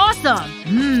 Madison. You're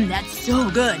awesome. That's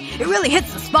so good. It really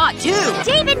hits the spot, too.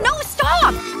 David, no,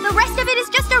 stop! The rest of it is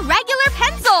just a regular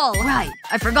pencil! Right.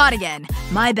 I forgot again.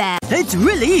 My bad. It's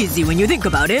really easy when you think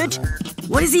about it.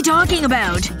 What is he talking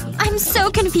about? I'm so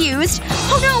confused.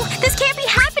 Oh no! This can't be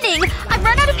happening! I've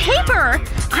run out of paper!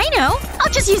 I know.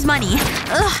 I'll just use money.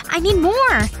 Ugh, I need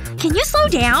more. Can you slow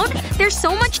down? There's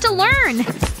so much to learn.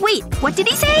 Wait, what did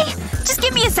he say? Just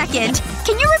give me a second.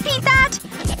 Can you repeat that?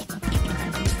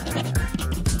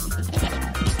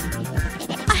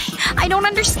 I don't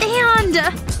understand.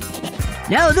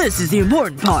 Now this is the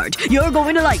important part. You're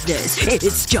going to like this.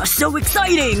 It's just so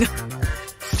exciting!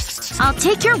 I'll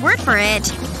take your word for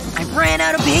it. I ran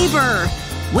out of paper!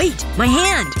 Wait, my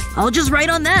hand! I'll just write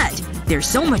on that. There's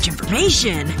so much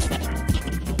information.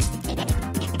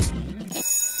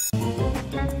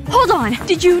 Hold on!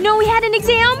 Did you know we had an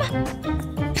exam?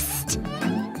 Psst.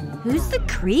 Who's the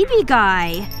creepy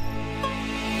guy?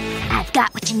 I've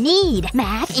got what you need.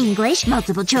 Math, English,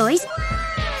 multiple choice.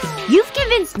 You've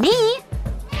convinced me.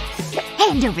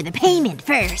 Hand over the payment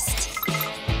first.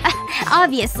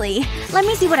 Obviously. Let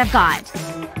me see what I've got.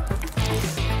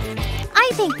 I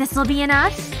think this'll be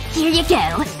enough. Here you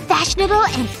go. Fashionable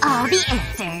and all the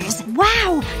answers.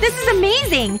 Wow! This is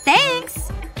amazing!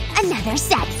 Thanks! Another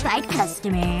satisfied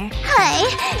customer. Hi.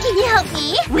 Can you help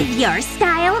me? With your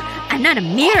style? I'm not a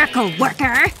miracle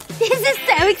worker. This is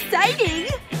so exciting!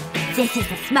 This is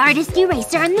the smartest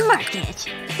eraser on the market.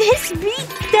 This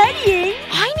beats studying!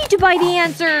 I need to buy the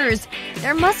answers!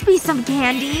 There must be some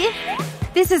candy.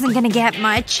 This isn't gonna get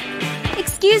much.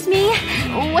 Excuse me.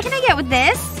 What can I get with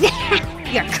this?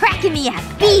 You're cracking me up.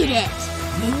 Beat it!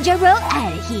 Ninja roll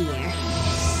out of here.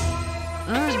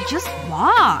 Just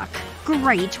walk.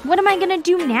 Great. What am I gonna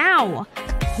do now?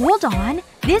 Hold on.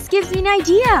 This gives me an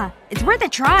idea. It's worth a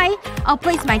try. I'll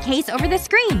place my case over the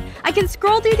screen. I can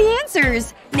scroll through the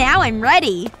answers. Now I'm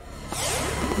ready.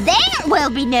 There will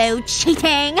be no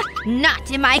cheating.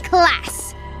 Not in my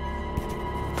class.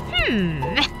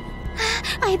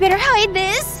 I better hide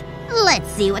this. Let's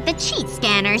see what the cheat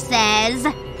scanner says.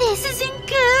 This isn't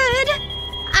good.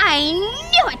 I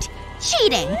knew it!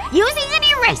 Cheating! Using an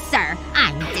eraser!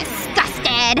 I'm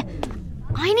disgusted!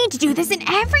 I need to do this in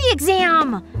every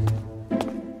exam.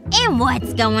 And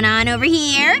what's going on over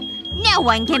here? No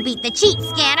one can beat the cheat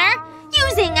scanner.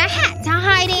 Using a hat to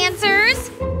hide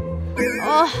answers.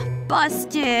 Oh,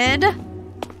 busted.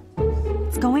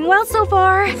 It's going well so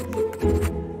far.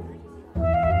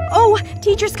 Oh,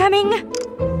 teacher's coming.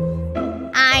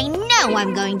 I know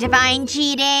I'm going to find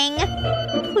cheating.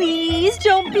 Please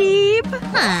don't beep.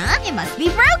 Huh? It must be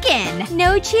broken.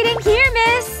 No cheating here,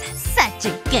 miss. Such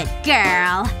a good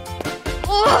girl.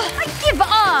 Ugh, I give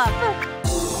up.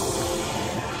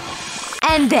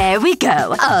 And there we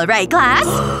go. Alright, class.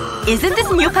 Isn't this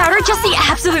new powder just the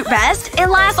absolute best? It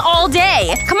lasts all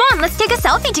day. Come on, let's take a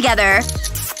selfie together.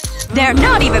 They're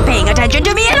not even paying attention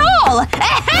to me at all!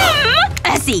 Ahem!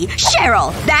 Essie,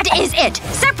 Cheryl, that is it!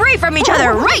 Separate from each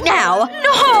other right now!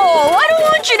 No! I don't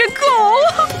want you to go!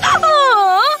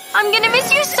 Aww, I'm gonna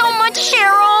miss you so much,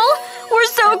 Cheryl! We're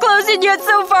so close and yet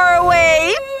so far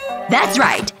away! That's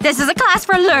right. This is a class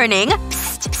for learning.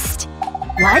 Psst, psst.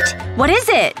 What? What is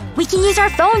it? We can use our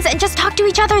phones and just talk to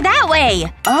each other that way.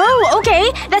 Oh,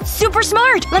 okay. That's super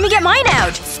smart. Let me get mine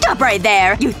out. Stop right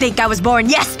there. You think I was born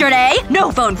yesterday?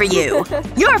 No phone for you.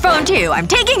 Your phone too. I'm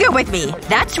taking it with me.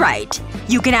 That's right.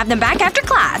 You can have them back after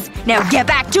class. Now get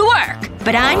back to work.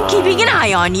 But I'm keeping an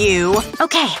eye on you.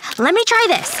 Okay, let me try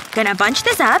this. Gonna bunch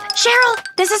this up. Cheryl,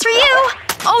 this is for you.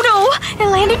 Oh no! It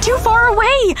landed too far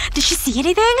away! Did she see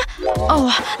anything?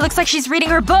 Oh, looks like she's reading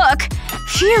her book.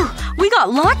 Phew, we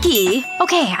got lucky.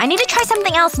 Okay, I need to try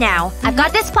something else now. I've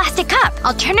got this plastic cup.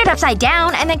 I'll turn it upside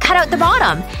down and then cut out the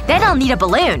bottom. Then I'll need a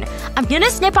balloon. I'm gonna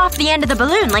snip off the end of the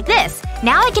balloon like this.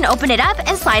 Now I can open it up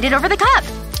and slide it over the cup.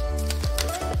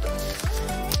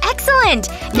 Excellent!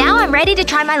 Now I'm ready to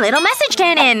try my little message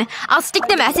cannon. I'll stick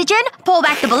the message in, pull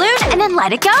back the balloon, and then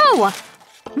let it go.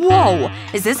 Whoa.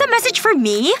 Is this a message for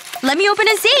me? Let me open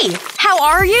and see. How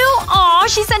are you? Aw,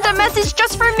 she sent a message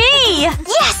just for me!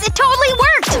 Yes, it totally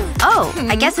worked! Oh,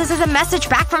 I guess this is a message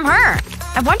back from her.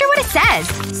 I wonder what it says.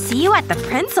 See you at the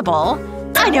principal.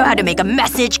 I know how to make a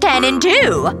message cannon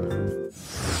too!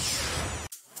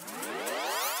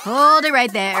 Hold it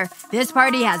right there. This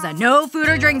party has a no food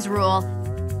or drinks rule.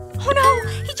 Oh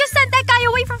no! He just sent that guy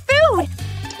away for food!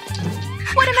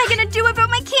 What am I gonna do about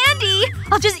my candy?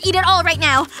 I'll just eat it all right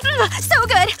now. So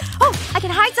good! Oh, I can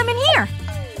hide some in here.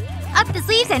 Up the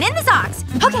sleeves and in the socks.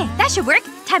 Okay, that should work.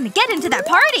 Time to get into that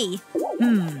party.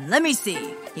 Let me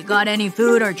see. You got any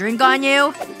food or drink on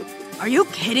you? Are you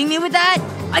kidding me with that?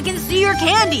 I can see your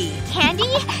candy!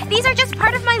 Candy? These are just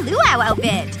part of my luau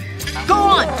outfit. Go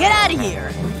on, get out of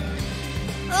here!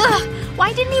 Ugh,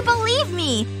 why didn't he believe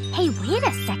me? Hey, wait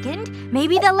a second.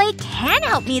 Maybe the lei can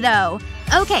help me though.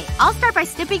 Okay, I'll start by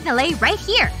snipping the lei right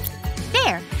here.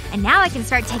 There. And now I can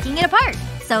start taking it apart.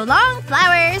 So long,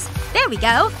 flowers. There we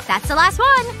go. That's the last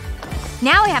one.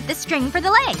 Now I have the string for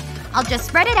the lei. I'll just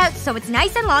spread it out so it's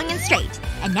nice and long and straight.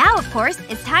 And now, of course,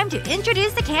 it's time to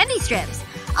introduce the candy strips.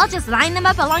 I'll just line them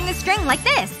up along the string like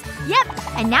this. Yep.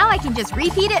 And now I can just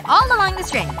repeat it all along the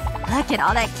string. Look at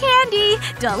all that candy!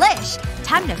 Delish!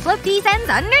 Time to flip these ends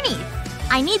underneath.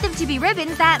 I need them to be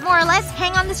ribbons that more or less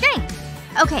hang on the string.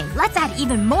 Okay, let's add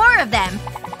even more of them.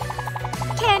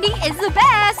 Candy is the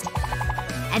best!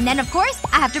 And then, of course,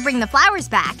 I have to bring the flowers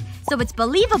back. So it's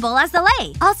believable as the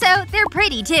lei. Also, they're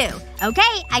pretty too.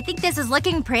 Okay, I think this is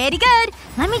looking pretty good.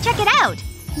 Let me check it out.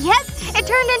 Yep, it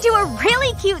turned into a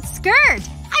really cute skirt.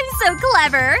 I'm so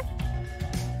clever.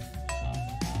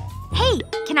 Hey,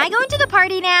 can I go into the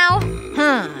party now?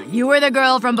 You were the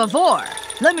girl from before.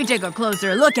 Let me take a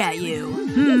closer look at you.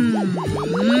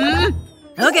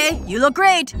 Okay, you look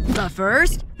great. But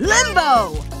first,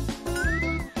 limbo!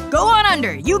 Go on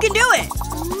under. You can do it!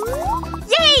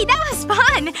 Yay! That was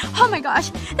fun! Oh my gosh,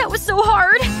 that was so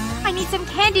hard. I need some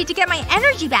candy to get my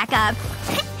energy back up.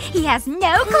 He has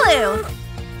no clue.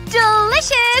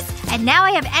 Delicious! And now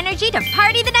I have energy to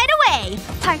party the night away.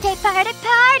 Party, party,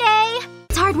 party!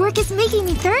 This hard work is making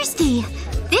me thirsty.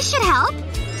 This should help.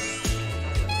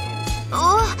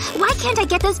 Oh, why can't I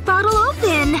get this bottle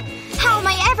open? How am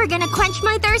I ever gonna quench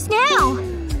my thirst now?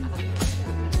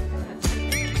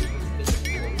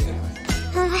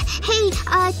 Hey,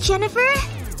 Jennifer?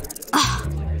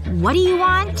 What do you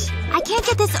want? I can't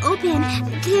get this open.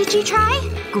 Did you try?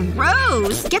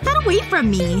 Gross! Get that away from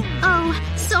me. Oh,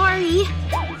 sorry.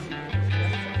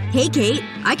 Hey, Kate.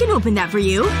 I can open that for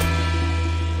you.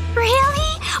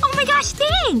 Really? Oh my gosh,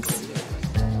 thanks!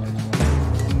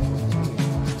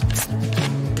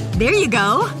 There you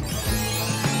go.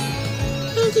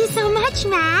 Thank you so much,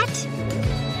 Matt.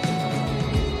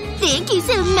 Thank you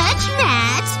so much,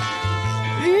 Matt.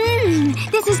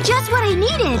 This is just what I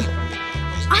needed.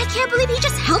 I can't believe he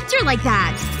just helped her like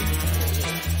that.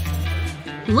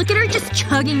 Look at her just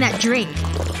chugging that drink.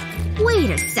 Wait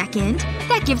a second.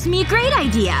 That gives me a great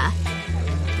idea.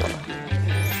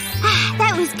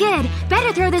 That was good.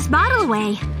 Better throw this bottle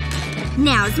away.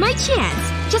 Now's my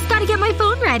chance. Just gotta get my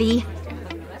phone ready.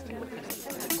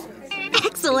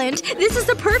 Excellent! This is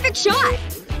the perfect shot!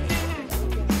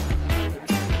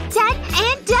 Set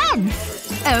and done!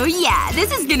 Oh yeah,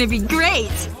 this is gonna be great!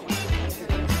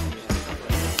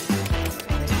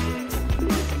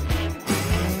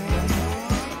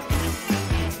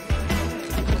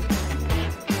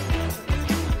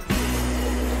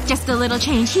 Just a little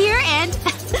change here and…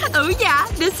 oh yeah,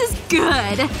 this is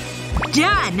good!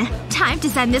 Done! Time to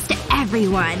send this to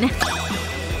everyone.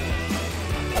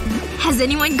 Has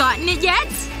anyone gotten it yet?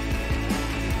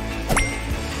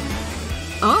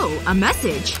 Oh, a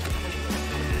message.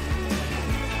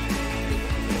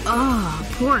 Oh,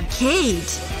 poor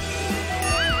Kate.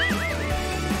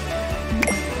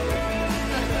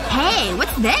 Hey,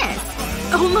 what's this?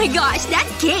 Oh my gosh,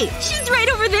 that's Kate. She's right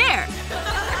over there.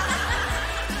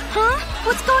 Huh?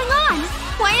 What's going on?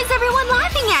 Why is everyone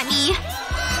laughing at me?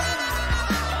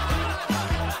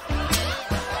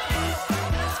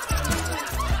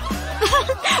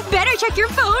 Better check your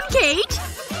phone, Kate!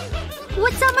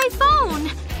 What's on my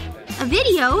phone? A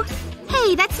video?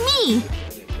 Hey, that's me.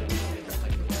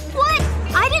 What?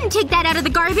 I didn't take that out of the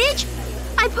garbage.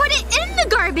 I put it in the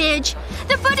garbage.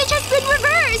 The footage has been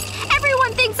reversed.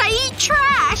 Everyone thinks I eat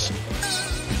trash.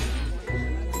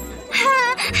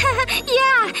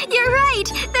 Yeah, you're right.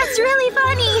 That's really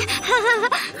funny.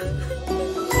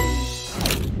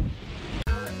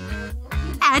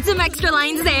 Add some extra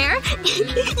lines there.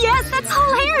 Yes, that's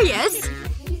hilarious.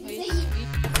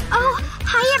 Oh,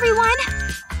 hi everyone.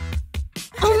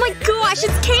 Oh my gosh,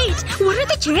 it's Kate! What are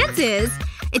the chances?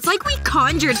 It's like we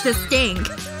conjured the stink.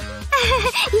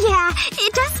 Yeah,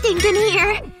 it does stink in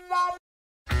here.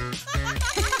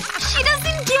 She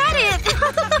doesn't get it!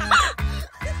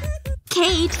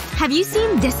 Kate, have you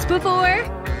seen this before?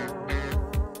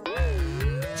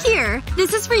 Here,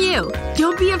 this is for you.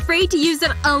 Don't be afraid to use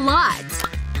it a lot.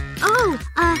 Oh,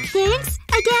 thanks,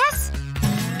 I guess?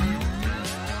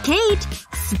 Kate,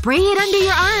 spray it under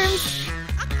your arms.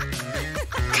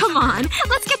 Come on,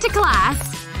 let's get to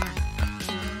class.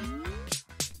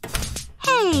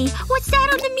 Hey, what's that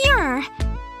on the mirror?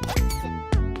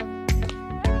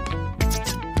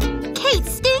 Kate,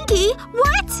 stinky!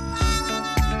 What?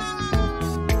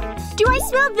 Do I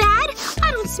smell bad?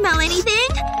 I don't smell anything.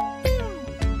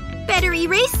 Better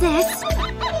erase this.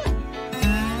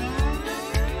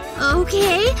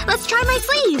 Okay, let's try my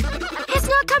sleeve. It's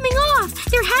not coming off.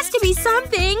 There has to be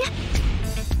something.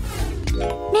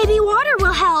 Maybe water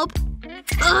will help.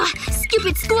 Ugh,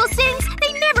 stupid school sinks.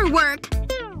 They never work.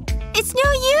 It's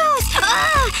no use.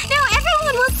 Ugh, now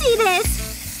everyone will see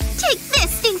this. Take this,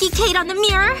 stinky Kate on the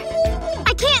mirror.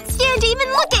 I can't stand to even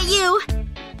look at you.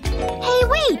 Hey,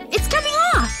 wait. It's coming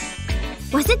off.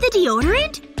 Was it the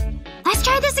deodorant? Let's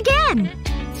try this again.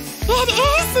 It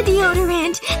is the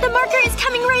deodorant! The marker is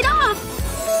coming right off!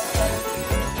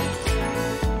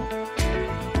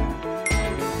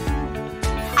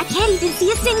 I can't even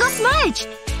see a single smudge!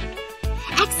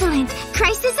 Excellent!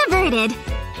 Crisis averted!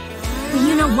 But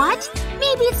you know what?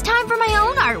 Maybe it's time for my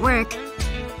own artwork.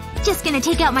 Just gonna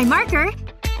take out my marker.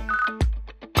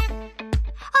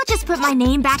 I'll just put my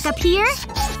name back up here.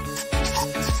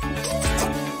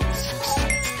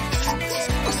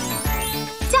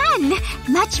 Done!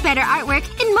 Much better artwork,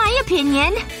 in my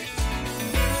opinion.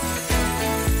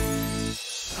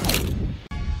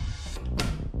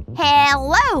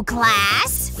 Hello,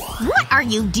 class. What are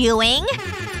you doing?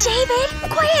 David,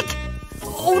 quick!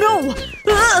 Oh no!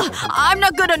 Ugh, I'm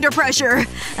not good under pressure.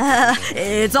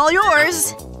 It's all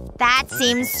yours. That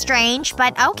seems strange,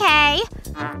 but okay.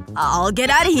 I'll get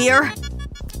out of here.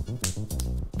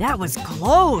 That was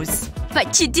close.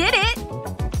 But you did it!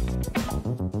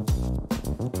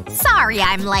 Sorry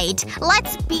I'm late.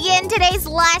 Let's begin today's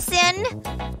lesson.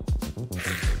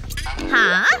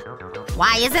 Huh?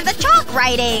 Why isn't the chalk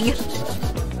writing?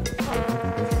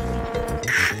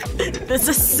 This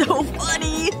is so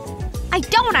funny. I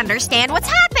don't understand what's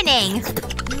happening.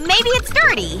 Maybe it's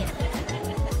dirty.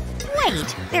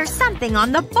 Wait, there's something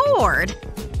on the board.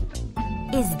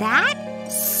 Is that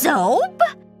soap?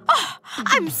 Oh,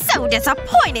 I'm so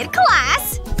disappointed,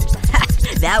 class!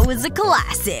 That was a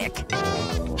classic.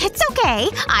 It's okay.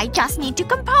 I just need to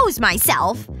compose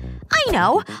myself. I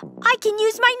know. I can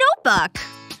use my notebook.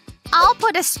 I'll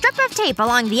put a strip of tape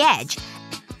along the edge.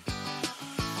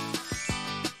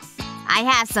 I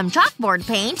have some chalkboard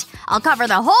paint. I'll cover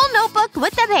the whole notebook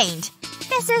with the paint.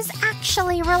 This is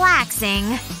actually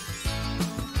relaxing.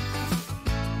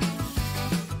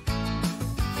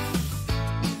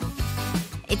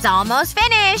 It's almost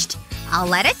finished. I'll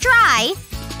let it dry.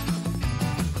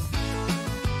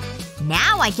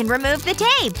 Now I can remove the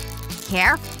tape.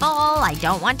 Careful, I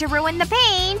don't want to ruin the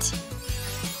paint.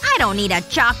 I don't need a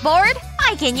chalkboard.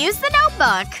 I can use the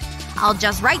notebook. I'll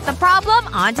just write the problem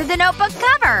onto the notebook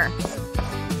cover.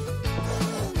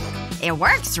 It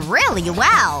works really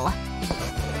well.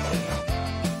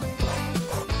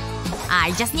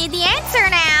 I just need the answer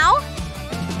now.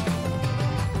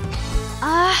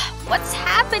 What's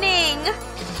happening?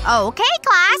 Okay,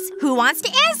 class. Who wants to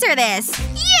answer this?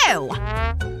 You!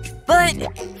 But…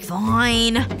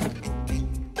 fine.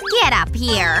 Get up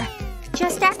here.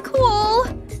 Just act cool.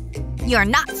 You're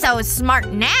not so smart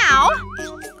now.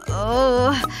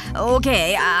 Oh,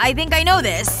 okay. I think I know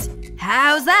this.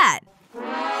 How's that?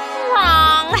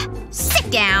 Wrong. Sit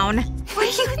down. What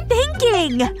are you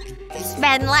thinking?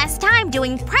 Spend less time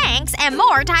doing pranks and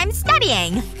more time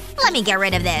studying. Let me get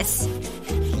rid of this.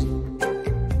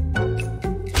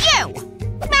 You!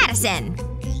 Madison.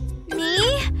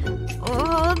 Me?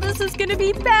 Oh, this is gonna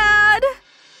be bad.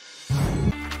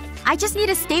 I just need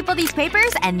to staple these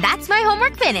papers and that's my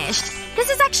homework finished. This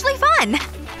is actually fun.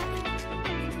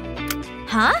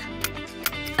 Huh?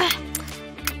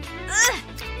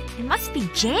 It must be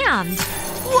jammed.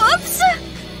 Whoops!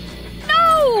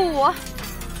 No!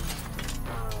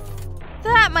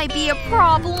 That might be a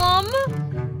problem.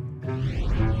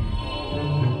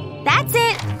 That's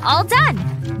it. All done.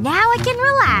 Now I can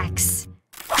relax.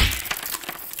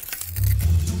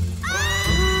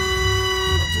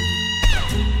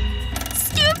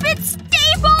 Stupid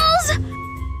staples!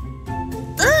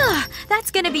 Ugh,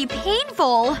 that's gonna be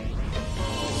painful.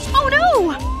 Oh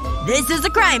no! This is a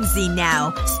crime scene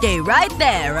now. Stay right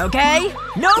there, okay?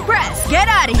 No press! Get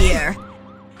out of here!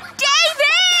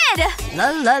 David!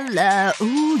 La la la.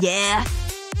 Ooh yeah.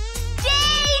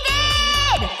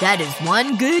 David! That is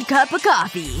one good cup of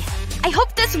coffee. I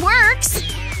hope this works.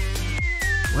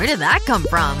 Where did that come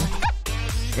from?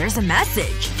 There's a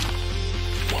message.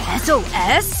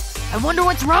 SOS? I wonder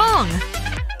what's wrong.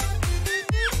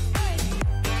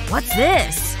 What's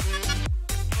this?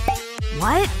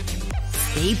 What?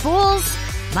 Staples?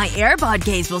 My AirPod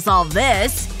case will solve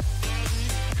this.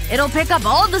 It'll pick up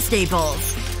all the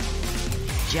staples.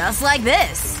 Just like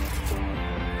this.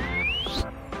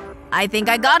 I think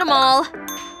I got them all.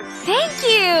 Thank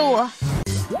you!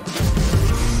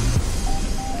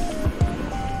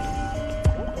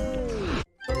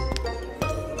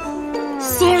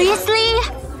 Seriously?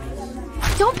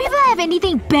 Don't people have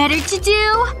anything better to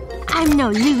do? I'm no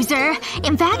loser.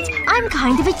 In fact, I'm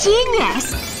kind of a genius.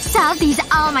 Solve these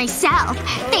all myself.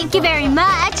 Thank you very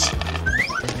much.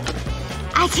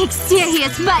 I kick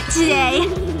serious butt today.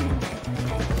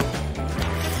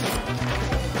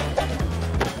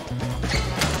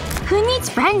 Who needs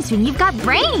friends when you've got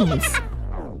brains?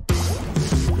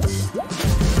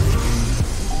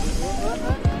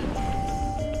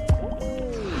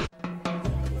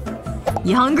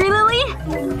 You hungry, Lily?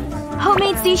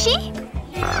 Homemade sushi?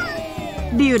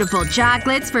 Beautiful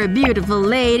chocolates for a beautiful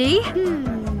lady.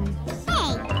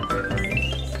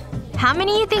 How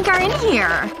many you think are in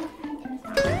here?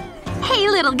 Hey,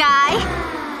 little guy.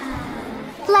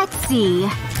 Let's see.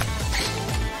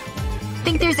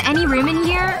 Think there's any room in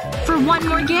here for one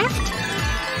more gift?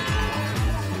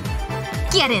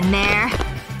 Get in there.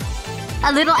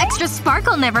 A little extra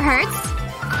sparkle never hurts.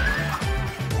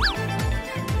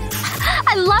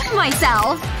 I love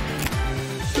myself!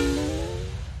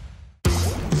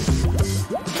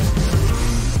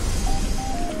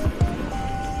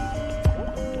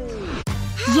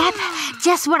 Yep,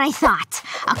 just what I thought.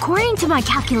 According to my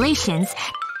calculations,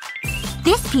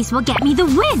 this piece will get me the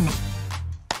win.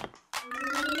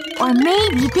 Or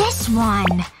maybe this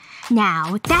one.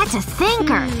 Now, that's a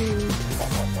thinker.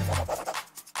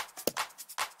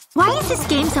 Why is this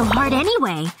game so hard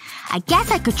anyway? I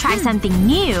guess I could try something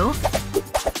new.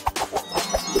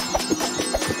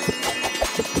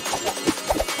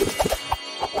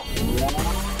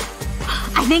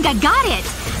 I think I got it!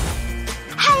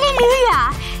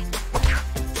 Hallelujah!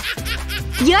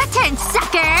 Your turn,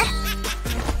 sucker!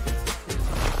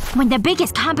 When the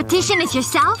biggest competition is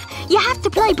yourself, you have to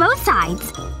play both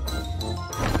sides.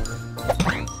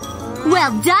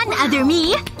 Well done, other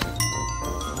me!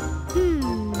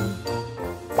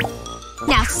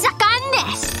 Now suck on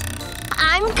this!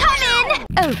 I'm coming!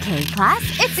 Okay, class.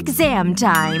 It's exam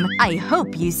time. I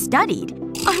hope you studied.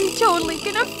 I'm totally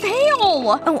gonna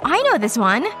fail! Oh, I know this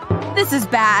one. This is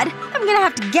bad. I'm gonna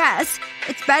have to guess.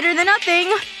 It's better than nothing.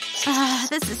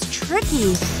 This is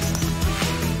tricky.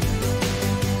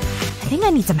 I think I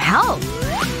need some help.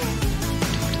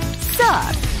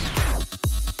 Sup?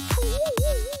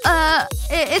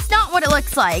 It's not what it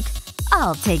looks like.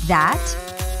 I'll take that.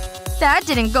 That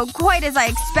didn't go quite as I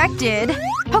expected.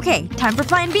 Okay, time for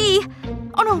plan B.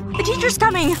 Oh no, the teacher's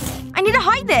coming! I need to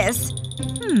hide this.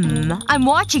 I'm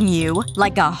watching you.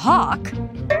 Like a hawk.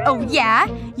 Oh yeah?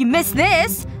 You missed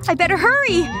this. I better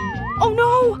hurry. Oh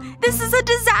no! This is a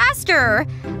disaster!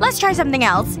 Let's try something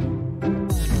else.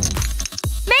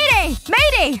 Mayday!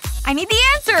 Mayday! I need the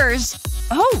answers!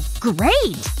 Oh,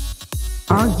 great!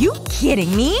 Are you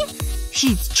kidding me?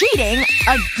 She's cheating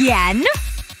again?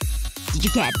 Did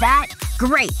you get that?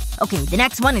 Great. Okay, the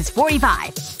next one is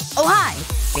 45. Oh hi.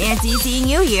 Fancy seeing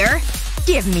you here.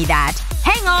 Give me that.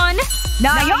 Hang on!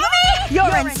 Naomi!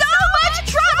 You're in so much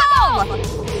trouble!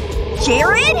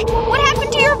 Jared? What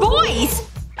happened to your voice?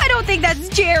 I don't think that's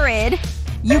Jared.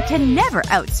 You can never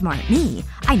outsmart me.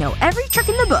 I know every trick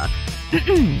in the book.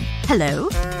 Hello?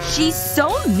 She's so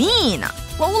mean.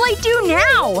 What will I do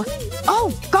now?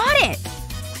 Oh, got it!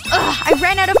 Ugh, I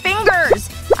ran out of fingers!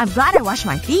 I'm glad I washed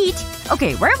my feet.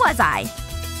 Okay, where was I?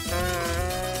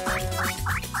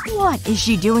 What is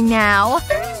she doing now?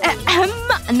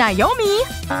 Naomi?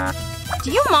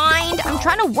 Do you mind? I'm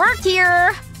trying to work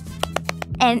here.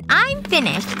 And I'm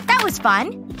finished. That was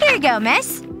fun. Here you go,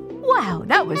 miss. Wow,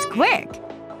 that was quick.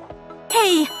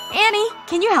 Hey, Annie,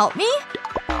 can you help me?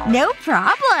 No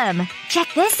problem. Check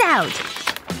this out.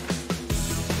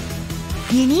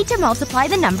 You need to multiply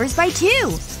the numbers by 2.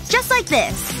 Just like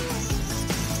this.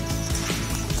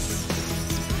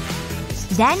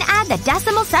 Then add the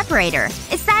decimal separator.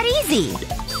 It's that easy.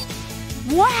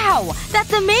 Wow!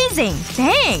 That's amazing!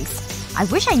 Thanks! I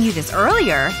wish I knew this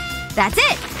earlier. That's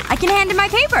it! I can hand in my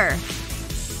paper.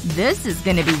 This is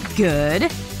gonna be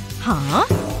good. Huh?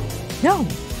 No.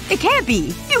 It can't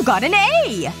be. You got an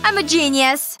A! I'm a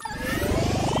genius.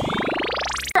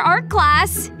 For art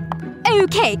class.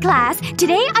 Okay, class.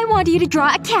 Today I want you to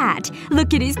draw a cat.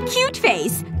 Look at his cute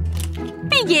face.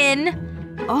 Begin.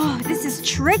 Oh, this is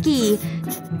tricky.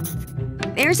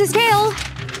 There's his tail.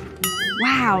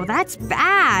 Wow, that's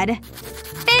bad.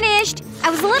 Finished! I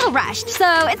was a little rushed,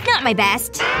 so it's not my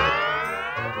best.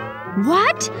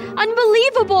 What?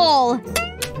 Unbelievable!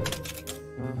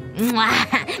 Mwah.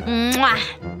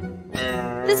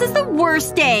 Mwah. This is the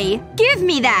worst day. Give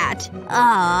me that.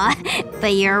 Aw,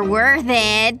 but you're worth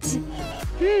it.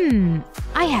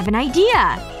 I have an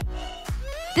idea.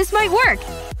 This might work.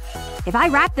 If I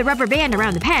wrap the rubber band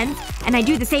around the pen, and I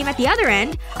do the same at the other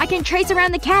end, I can trace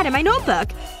around the cat in my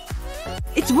notebook.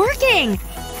 It's working!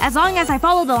 As long as I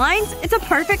follow the lines, it's a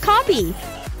perfect copy.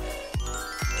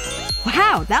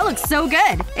 Wow, that looks so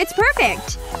good. It's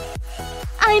perfect.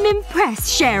 I'm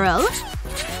impressed, Cheryl.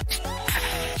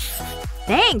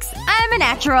 Thanks. I'm a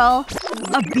natural.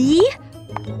 A B?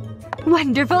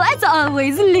 Wonderful as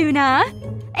always, Luna.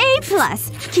 A+.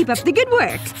 Keep up the good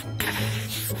work.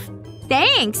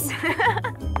 Thanks.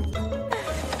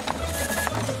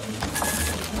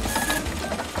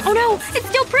 Oh no! It's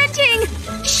still printing!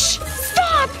 Shh!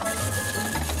 Stop!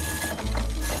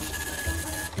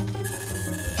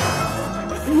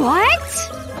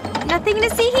 What? Nothing to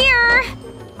see here.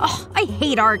 Oh, I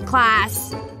hate art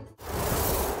class.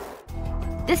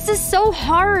 This is so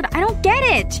hard. I don't get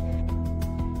it.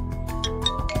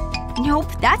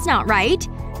 Nope, that's not right.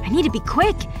 I need to be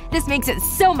quick. This makes it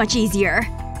so much easier.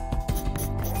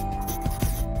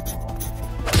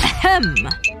 Ahem.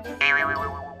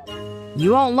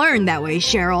 You won't learn that way,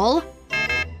 Cheryl.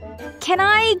 Can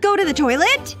I go to the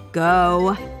toilet?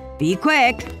 Go. Be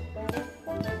quick.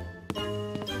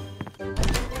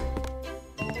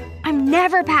 I'm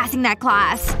never passing that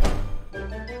class.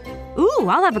 Ooh,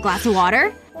 I'll have a glass of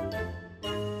water.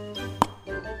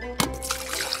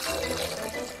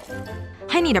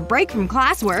 I need a break from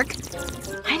classwork.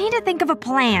 I need to think of a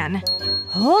plan.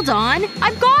 Hold on.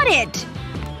 I've got it!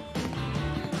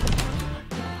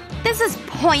 This is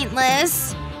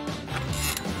pointless.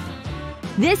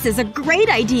 This is a great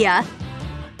idea.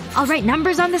 I'll write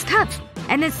numbers on this cup,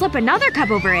 and then slip another cup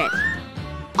over it.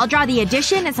 I'll draw the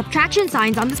addition and subtraction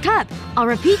signs on this cup. I'll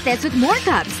repeat this with more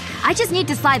cups. I just need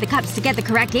to slide the cups to get the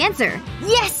correct answer.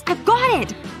 Yes! I've got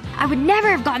it! I would never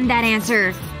have gotten that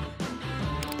answer.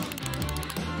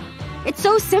 It's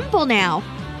so simple now.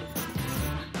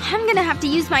 I'm gonna have to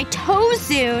use my toes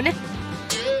soon.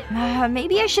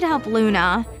 Maybe I should help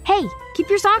Luna. Hey, keep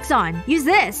your socks on. Use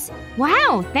this.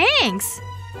 Wow, thanks.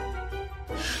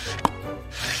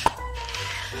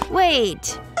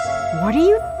 Wait. What are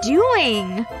you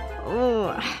doing?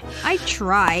 Ugh. I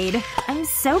tried. I'm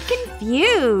so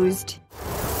confused.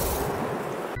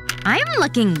 I'm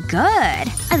looking good.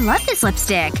 I love this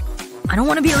lipstick. I don't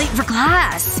want to be late for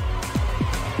class.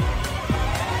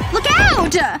 Look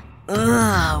out!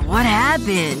 Ugh, what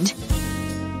happened?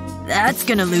 That's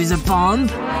gonna lose a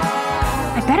bump.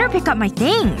 I better pick up my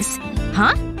things.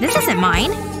 Huh? This isn't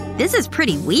mine. This is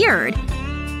pretty weird.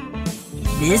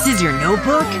 This is your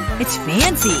notebook? It's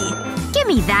fancy. Give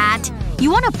me that.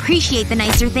 You want to appreciate the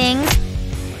nicer things.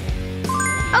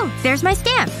 Oh, there's my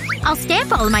stamp. I'll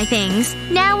stamp all of my things.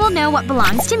 Now we'll know what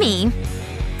belongs to me.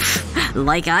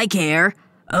 Like I care.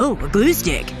 Oh, a glue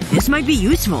stick. This might be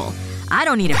useful. I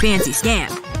don't need a fancy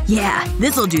stamp. Yeah,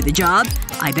 this'll do the job.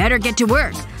 I better get to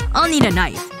work. I'll need a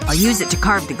knife. I'll use it to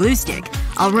carve the glue stick.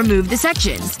 I'll remove the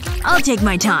sections. I'll take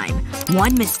my time.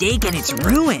 One mistake and it's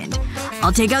ruined.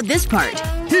 I'll take out this part.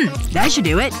 That should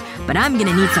do it. But I'm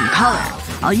gonna need some color.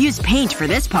 I'll use paint for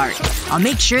this part. I'll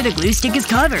make sure the glue stick is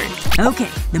covered. Okay,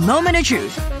 the moment of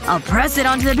truth. I'll press it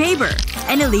onto the paper.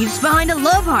 And it leaves behind a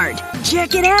love heart.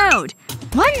 Check it out!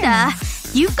 What the?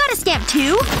 You've got a stamp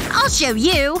too? I'll show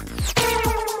you.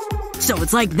 So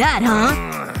it's like that,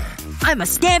 huh? I'm a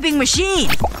stamping machine!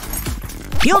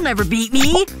 You'll never beat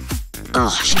me!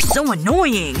 Ugh, she's so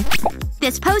annoying.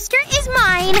 This poster is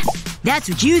mine. That's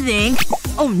what you think.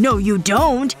 Oh no, you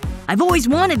don't. I've always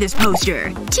wanted this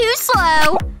poster. Too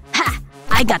slow. Ha!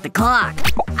 I got the clock.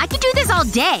 I could do this all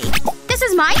day. This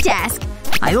is my desk.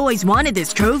 I always wanted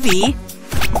this trophy.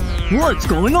 What's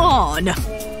going on?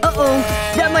 Uh-oh.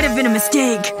 That might have been a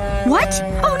mistake. What?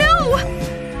 Oh no!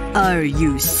 Are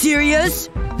you serious?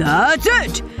 That's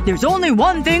it! There's only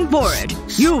one thing for it.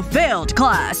 You failed,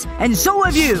 class. And so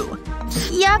have you.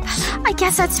 Yep. I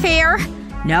guess that's fair.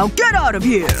 Now get out of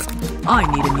here! I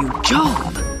need a new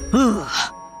job.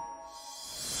 Ugh.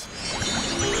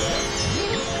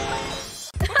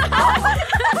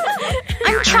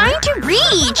 I'm trying to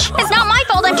reach! It's not my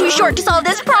fault I'm too short to solve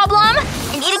this problem!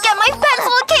 I need to get my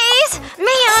pencil case!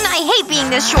 Man, I hate being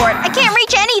this short. I can't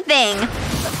reach anything!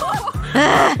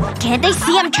 Ugh, can't they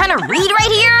see I'm trying to read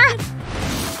right here?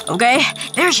 Okay,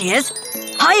 there she is.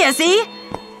 Hi, Essie!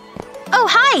 Oh,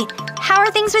 hi! How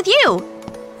are things with you?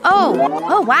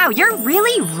 Oh wow, you're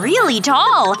really, really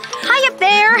tall! Hi up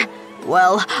there!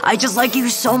 Well, I just like you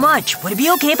so much. Would it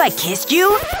be okay if I kissed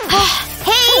you?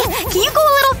 Hey! Can you go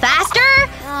a little faster?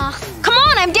 Come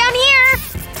on, I'm down here!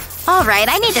 Alright,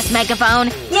 I need this megaphone.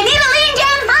 You need to lean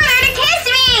down further to kiss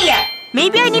me!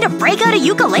 Maybe I need to break out a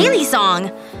ukulele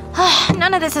song.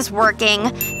 None of this is working.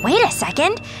 Wait a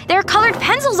second. There are colored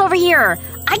pencils over here.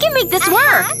 I can make this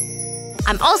work.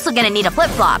 I'm also gonna need a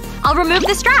flip-flop. I'll remove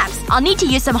the straps. I'll need to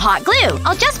use some hot glue.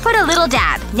 I'll just put a little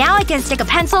dab. Now I can stick a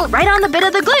pencil right on the bit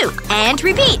of the glue. And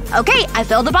repeat. Okay, I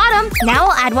filled the bottom. Now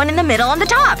I'll add one in the middle on the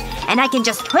top. And I can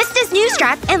just twist this new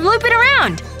strap and loop it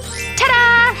around.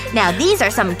 Ta-da! Now these are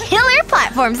some killer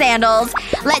platform sandals.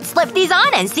 Let's slip these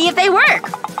on and see if they work.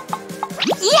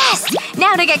 Yes!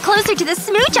 Now to get closer to the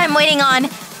smooch I'm waiting on.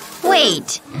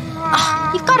 Wait.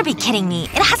 You've gotta be kidding me.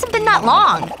 It hasn't been that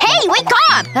long. Hey, wake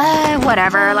up!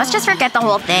 Whatever. Let's just forget the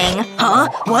whole thing. Huh?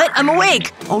 What? I'm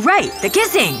awake. Oh right, the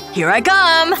kissing. Here I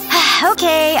come.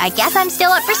 Okay, I guess I'm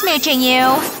still up for smooching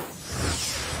you.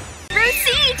 Fruit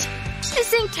seat!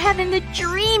 Isn't Kevin the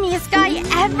dreamiest guy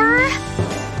ever?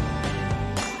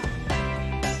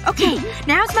 Okay,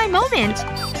 now's my moment.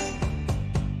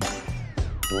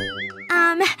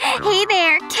 Hey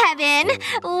there, Kevin.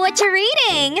 What you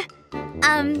reading?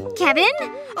 Kevin?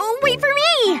 Oh, wait for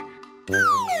me!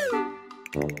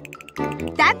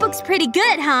 That book's pretty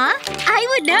good, huh? I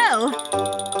would know.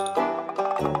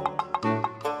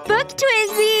 Book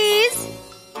twinsies!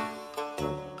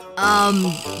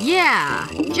 Yeah.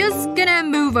 Just gonna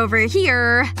move over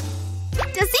here.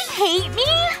 Does he hate me?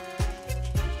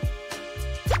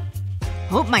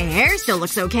 Hope my hair still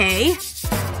looks okay.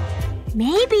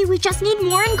 Maybe we just need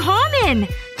more in common.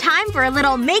 Time for a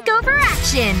little makeover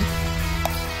action.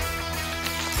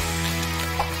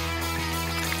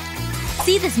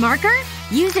 See this marker?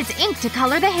 Use its ink to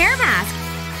color the hair mask.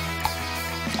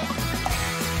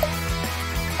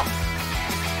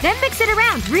 Then mix it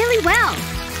around really well.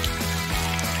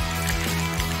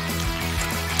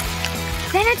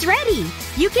 Then it's ready!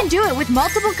 You can do it with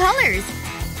multiple colors.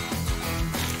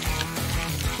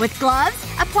 With gloves,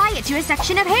 apply it to a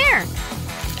section of hair.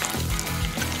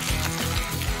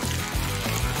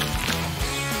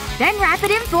 Then wrap it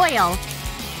in foil.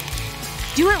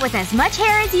 Do it with as much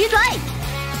hair as you'd like.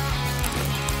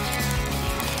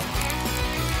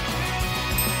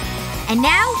 And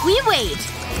now we wait.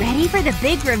 Ready for the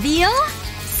big reveal?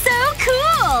 So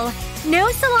cool! No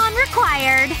salon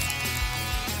required.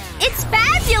 It's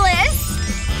fabulous!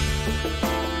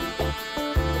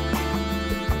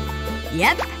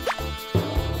 Yep.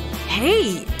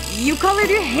 Hey, you colored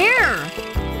your hair!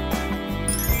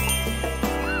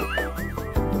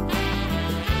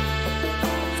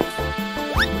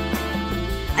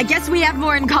 I guess we have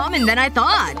more in common than I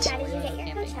thought.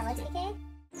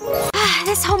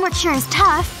 This homework sure is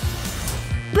tough.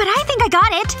 But I think I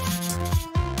got it.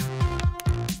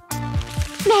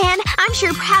 Man, I'm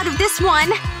sure proud of this one.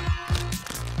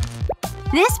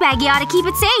 This baggie ought to keep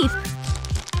it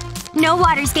safe. No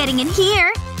water's getting in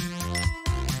here.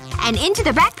 And into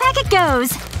the backpack it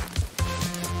goes.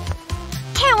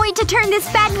 Can't wait to turn this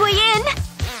bad boy in.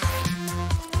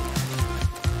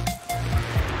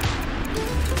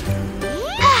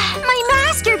 My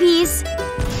masterpiece!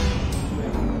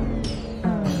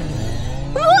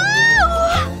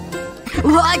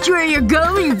 Whoa! Watch where you're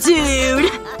going, dude!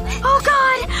 Oh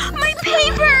god! My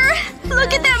paper!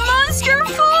 Look at that monster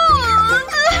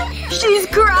fool! She's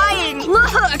crying!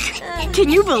 Look! Can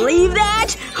you believe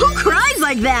that? Who cries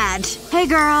like that? Hey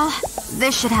girl.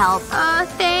 This should help.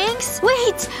 Thanks?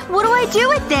 Wait! What do I do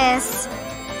with this?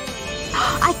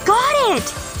 I got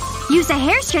it! Use a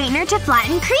hair straightener to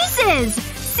flatten creases!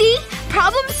 See?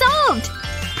 Problem solved!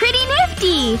 Pretty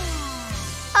nifty!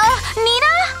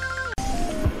 Nina?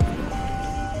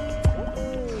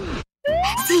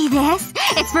 See this?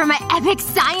 It's for my epic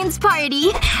science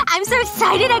party! I'm so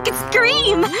excited I could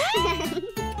scream!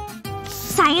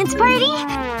 Science party?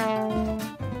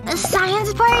 A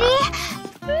science party?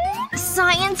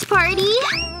 Science party?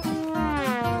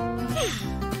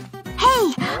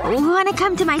 Hey! Wanna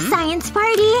come to my science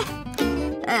party?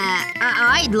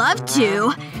 I'd love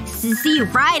to. See you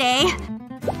Friday.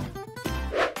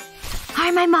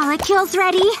 Are my molecules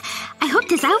ready? I hope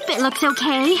this outfit looks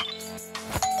okay.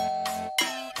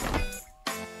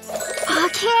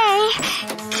 Okay.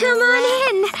 Come on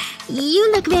in.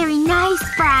 You look very nice,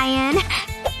 Brian.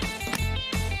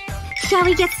 Shall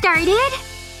we get started?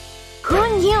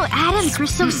 Who knew atoms were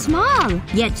so small?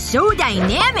 Yet so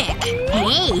dynamic.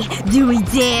 Hey, do we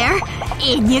dare?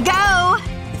 In you go!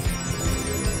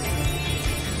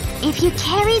 If you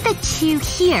carry the 2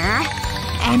 here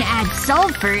and add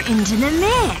sulfur into the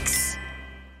mix.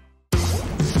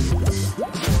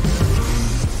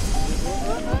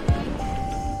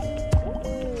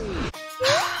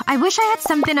 I wish I had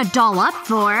something to doll up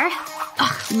for.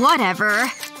 Ugh, whatever.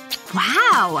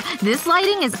 Wow, this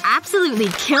lighting is absolutely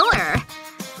killer.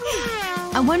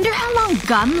 I wonder how long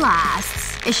gum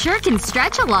lasts. It sure can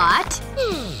stretch a lot.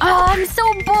 Oh, I'm so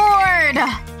bored!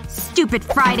 Stupid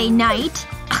Friday night.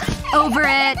 Over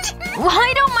it.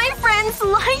 Why don't my friends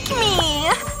like me?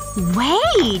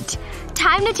 Wait!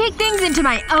 Time to take things into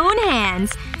my own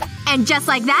hands. And just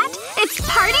like that, it's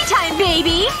party time,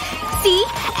 baby! See?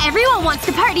 Everyone wants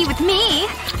to party with me.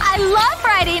 I love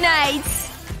Friday nights!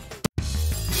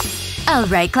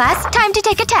 Alright, class. Time to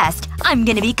take a test. I'm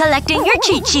gonna be collecting your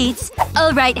cheat sheets.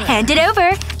 Alright, hand it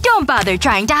over. Don't bother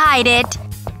trying to hide it.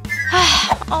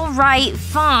 Alright,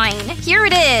 fine. Here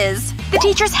it is. The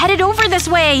teacher's headed over this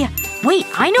way. Wait,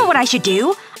 I know what I should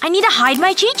do. I need to hide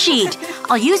my cheat sheet.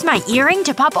 I'll use my earring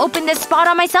to pop open this spot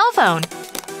on my cell phone.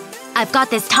 I've got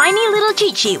this tiny little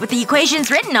cheat sheet with the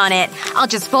equations written on it. I'll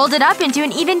just fold it up into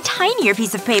an even tinier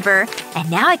piece of paper.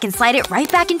 And now I can slide it right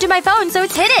back into my phone so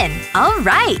it's hidden.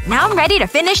 Alright, now I'm ready to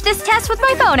finish this test with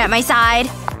my phone at my side.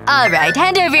 Alright,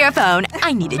 hand over your phone.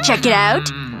 I need to check it out.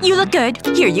 You look good.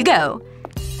 Here you go.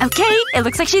 Okay, it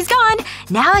looks like she's gone.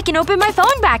 Now I can open my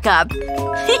phone back up.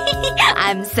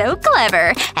 I'm so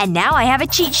clever. And now I have a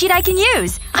cheat sheet I can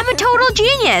use. I'm a total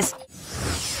genius.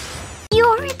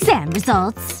 Your exam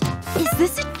results. Is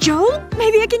this a joke?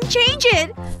 Maybe I can change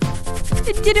it.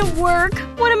 It didn't work.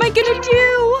 What am I gonna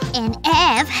do? An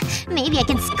F. Maybe I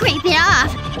can scrape it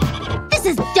off. This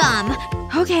is dumb.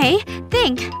 Okay,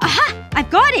 think. Aha!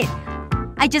 I've got it!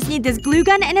 I just need this glue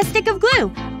gun and a stick of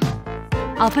glue.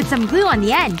 I'll put some glue on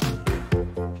the end.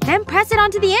 Then press it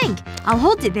onto the ink. I'll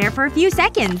hold it there for a few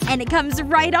seconds. And it comes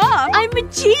right off. I'm a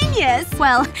genius!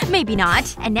 Well, maybe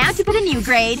not. And now to put a new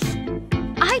grade.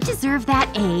 I deserve that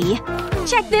A.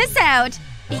 Check this out!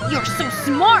 You're so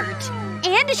smart!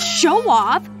 And a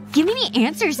show-off! Give me the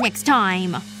answers next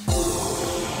time.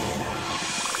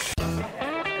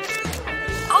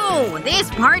 Oh, this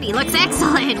party looks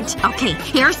excellent! Okay,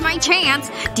 here's my chance.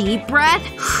 Deep breath.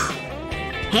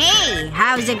 Hey,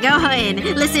 how's it going?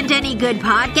 Listen to any good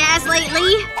podcasts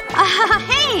lately?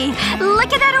 Hey!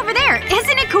 Look at that over there!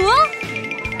 Isn't it cool?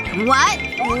 What?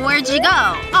 Where'd she go?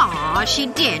 Aw, she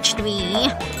ditched me.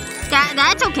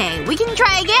 That's okay. We can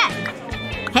try again.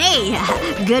 Hey,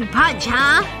 good punch,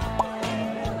 huh?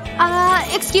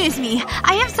 Excuse me.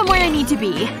 I have somewhere I need to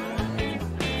be.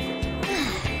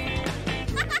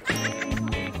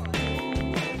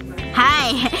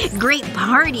 Hi. Great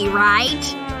party,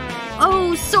 right?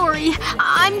 Oh, sorry.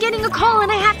 I'm getting a call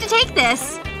and I have to take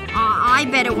this. I I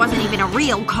bet it wasn't even a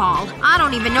real call. I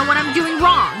don't even know what I'm doing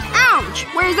wrong. Ouch!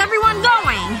 Where's everyone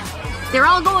going? They're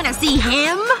all going to see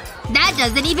him? That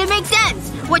doesn't even make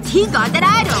sense. What's he got that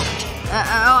I don't?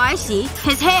 Oh, I see.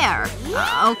 His hair.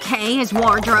 Okay, his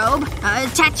wardrobe.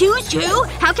 Tattoos too?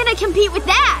 How can I compete with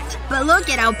that? But look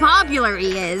at how popular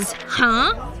he is.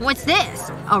 Huh? What's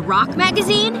this? A rock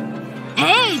magazine?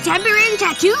 Hey, temporary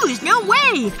tattoos! No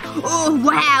way! Oh,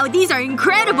 wow, these are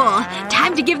incredible!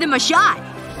 Time to give them a shot.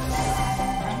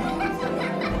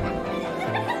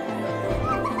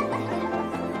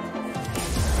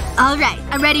 Alright,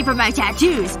 I'm ready for my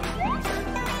tattoos.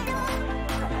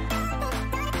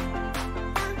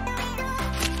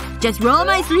 Just roll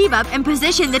my sleeve up and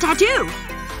position the tattoo.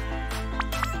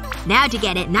 Now to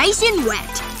get it nice and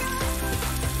wet.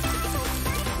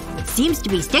 Seems to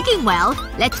be sticking well.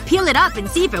 Let's peel it up and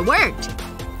see if it worked.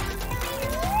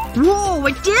 Whoa,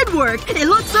 it did work! It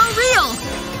looks so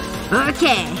real!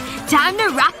 Okay, time to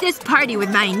rock this party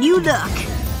with my new look.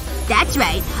 That's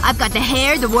right. I've got the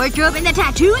hair, the wardrobe, and the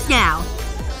tattoos now.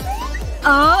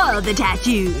 All the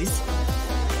tattoos.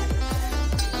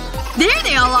 There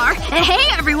they all are! Hey,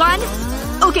 everyone!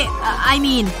 Okay, I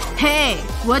mean, hey,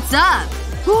 what's up?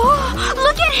 Oh,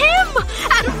 look at him!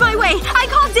 Out of my way! I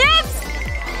call dibs!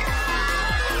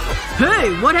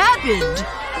 Hey, what happened?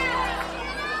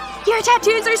 Your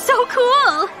tattoos are so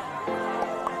cool!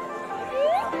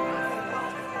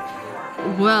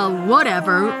 Well,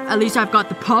 whatever. At least I've got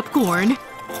the popcorn.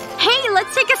 Hey,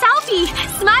 let's take a selfie!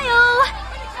 Smile!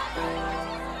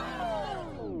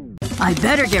 I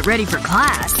better get ready for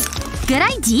class. Good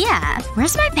idea.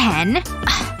 Where's my pen?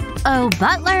 Oh,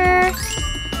 Butler.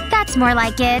 That's more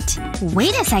like it.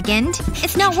 Wait a second.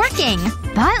 It's not working.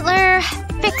 Butler.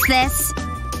 Fix this.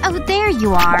 Oh, there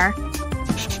you are.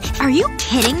 Are you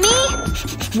kidding me?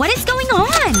 What is going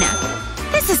on?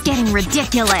 This is getting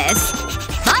ridiculous.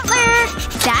 Butler!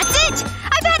 That's it!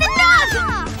 I've had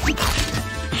enough!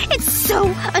 It's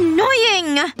so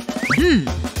annoying!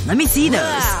 Let me see those.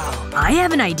 I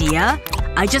have an idea.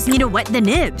 I just need to wet the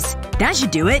nibs. That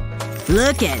should do it.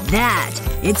 Look at that.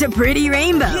 It's a pretty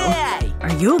rainbow. Yay!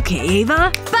 Are you okay,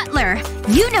 Ava? Butler,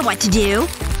 you know what to do.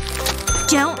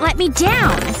 Don't let me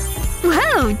down.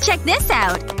 Whoa, check this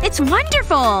out. It's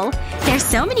wonderful. There's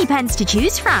so many pens to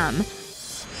choose from.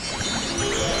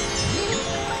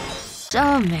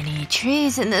 So many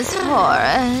trees in this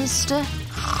forest.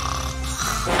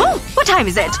 Oh! What time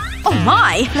is it? Oh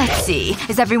my! Let's see.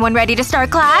 Is everyone ready to start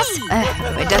class?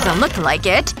 It doesn't look like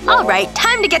it. Alright,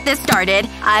 time to get this started.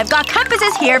 I've got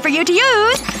compasses here for you to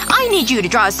use. I need you to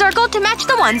draw a circle to match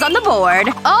the ones on the board.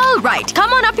 Alright,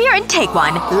 come on up here and take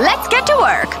one. Let's get to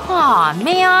work. Aw,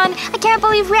 man. I can't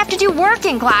believe we have to do work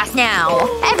in class now.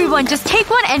 Everyone just take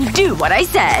one and do what I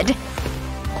said.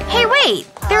 Hey, wait.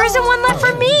 There isn't one left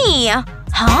for me.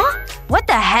 Huh? What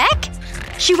the heck?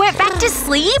 She went back to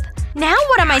sleep? Now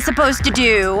what am I supposed to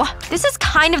do? This is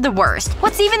kind of the worst.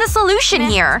 What's even the solution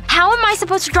here? How am I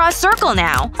supposed to draw a circle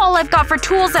now? All I've got for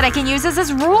tools that I can use is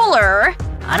this ruler.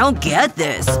 I don't get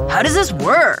this. How does this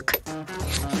work?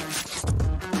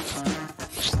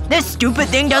 This stupid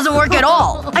thing doesn't work at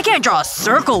all. I can't draw a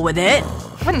circle with it.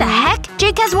 What the heck?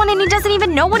 Jake has one and he doesn't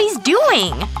even know what he's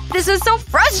doing. This is so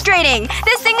frustrating!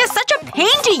 This thing is such a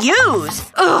pain to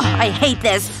use! Ugh, I hate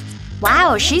this.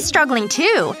 Wow, she's struggling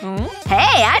too.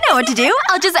 Hey, I know what to do.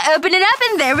 I'll just open it up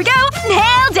and there we go.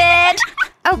 Nailed it!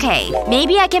 Okay,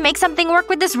 maybe I can make something work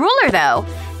with this ruler though.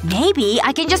 Maybe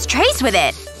I can just trace with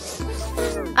it.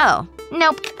 Oh.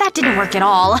 Nope, that didn't work at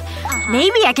all.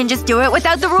 Maybe I can just do it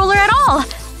without the ruler at all.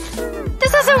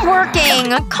 This isn't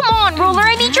working! Come on, ruler,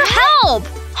 I need your help!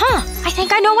 Huh, I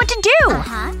think I know what to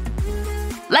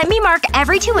do. Let me mark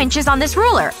every 2 inches on this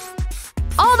ruler.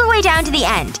 All the way down to the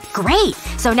end. Great!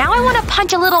 So now I want to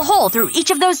punch a little hole through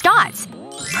each of those dots.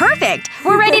 Perfect!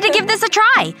 We're ready to give this a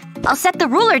try! I'll set the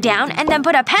ruler down and then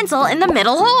put a pencil in the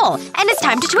middle hole. And it's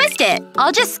time to twist it.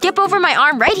 I'll just skip over my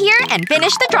arm right here and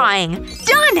finish the drawing.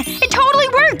 Done! It totally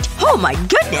worked! Oh my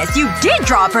goodness, you did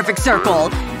draw a perfect circle!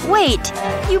 Wait,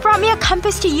 you brought me a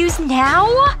compass to use now?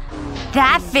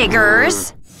 That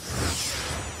figures.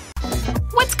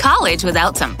 What's college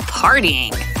without some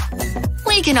partying?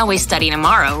 We can always study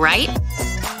tomorrow, right?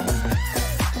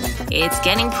 It's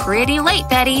getting pretty late,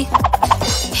 Betty.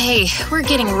 Hey, we're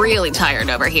getting really tired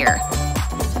over here.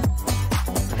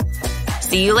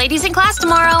 See you ladies in class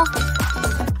tomorrow.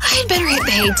 I'd better hit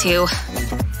the hay, too.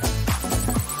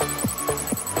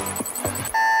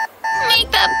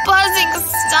 Make that buzzing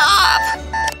stop!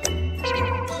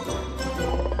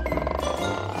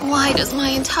 Why does my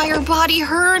entire body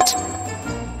hurt?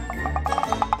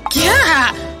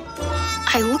 Yeah!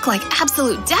 I look like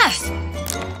absolute death.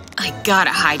 I gotta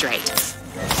hydrate.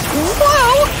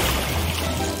 Whoa!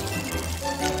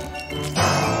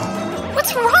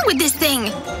 What's wrong with this thing?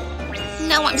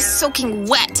 Now I'm soaking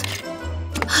wet.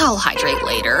 I'll hydrate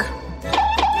later.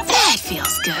 That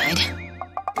feels good.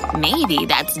 Maybe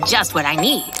that's just what I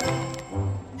need.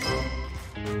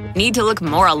 Need to look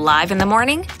more alive in the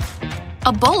morning?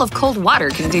 A bowl of cold water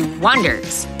can do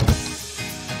wonders.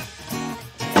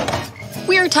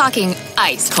 We're talking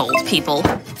ice cold, people.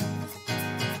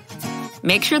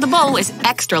 Make sure the bowl is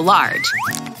extra large.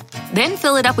 Then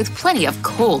fill it up with plenty of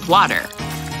cold water.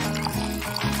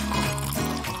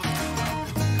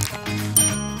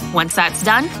 Once that's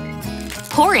done,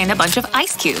 pour in a bunch of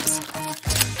ice cubes.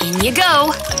 In you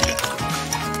go!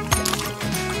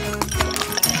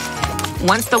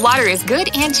 Once the water is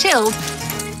good and chilled,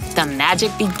 the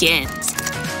magic begins.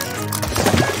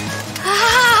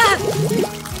 Ah!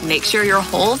 Make sure your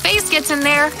whole face gets in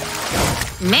there.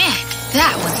 Man,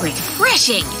 that was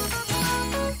refreshing!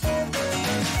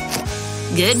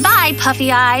 Goodbye,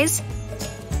 puffy eyes.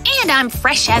 And I'm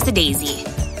fresh as a daisy.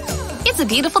 It's a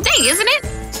beautiful day, isn't it?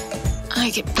 I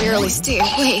can barely stay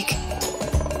awake.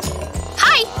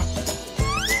 Hi!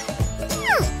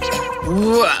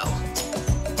 Whoa.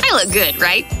 I look good,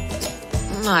 right?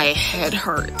 My head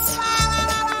hurts.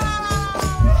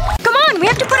 Come on, we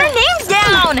have to put our names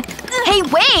down! Hey,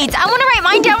 wait! I want to write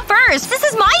mine down first! This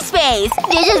is my space!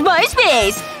 This is my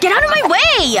space! Get out of my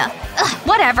way! Ugh,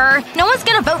 whatever. No one's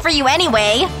gonna vote for you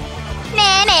anyway.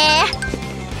 Nah.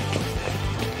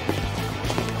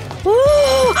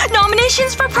 Ooh!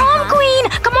 Nominations for prom queen!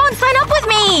 Come on, sign up with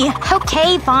me!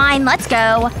 Okay, fine, let's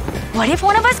go. What if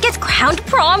one of us gets crowned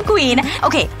prom queen?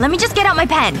 Okay, let me just get out my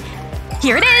pen.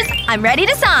 Here it is! I'm ready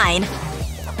to sign.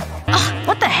 Ugh,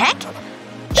 what the heck?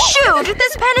 Shoot!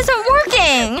 This pen isn't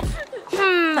working!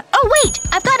 Oh wait!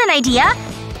 I've got an idea!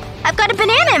 I've got a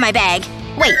banana in my bag.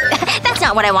 Wait, that's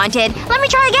not what I wanted. Let me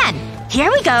try again.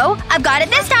 Here we go. I've got it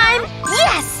this time!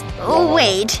 Yes! Oh,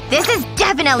 wait. This is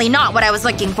definitely not what I was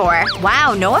looking for.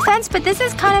 Wow, no offense, but this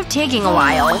is kind of taking a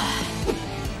while.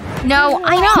 No,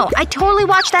 I know. I totally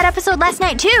watched that episode last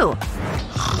night, too.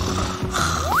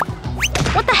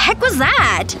 What the heck was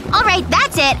that? Alright,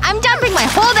 that's it. I'm dumping my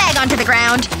whole bag onto the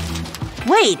ground.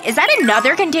 Wait, is that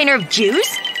another container of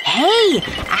juice? Hey!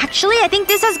 Actually, I think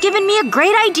this has given me a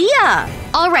great idea!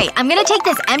 Alright, I'm gonna take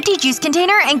this empty juice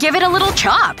container and give it a little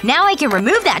chop. Now I can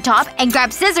remove that top and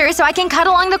grab scissors so I can cut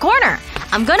along the corner.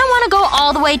 I'm gonna want to go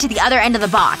all the way to the other end of the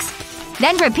box.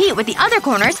 Then repeat with the other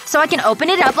corners so I can open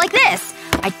it up like this.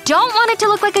 I don't want it to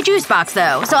look like a juice box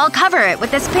though, so I'll cover it with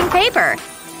this pink paper.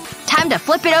 Time to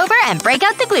flip it over and break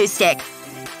out the glue stick.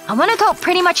 I want to coat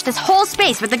pretty much this whole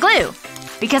space with the glue.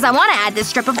 Because I want to add this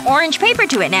strip of orange paper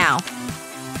to it now.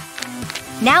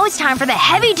 Now it's time for the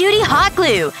heavy-duty hot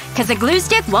glue, cause the glue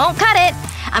stick won't cut it.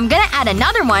 I'm gonna add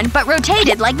another one, but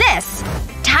rotated like this.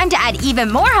 Time to add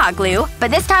even more hot glue, but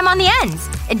this time on the ends.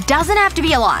 It doesn't have to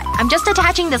be a lot. I'm just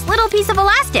attaching this little piece of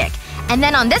elastic. And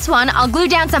then on this one, I'll glue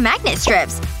down some magnet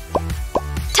strips.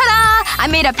 Ta-da! I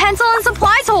made a pencil and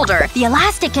supplies holder. The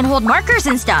elastic can hold markers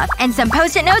and stuff, and some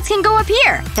post-it notes can go up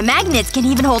here. The magnets can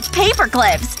even hold paper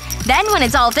clips. Then when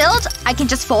it's all filled, I can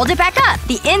just fold it back up.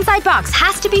 The inside box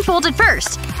has to be folded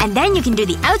first. And then you can do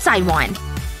the outside one.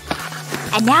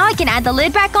 And now I can add the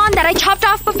lid back on that I chopped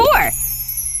off before.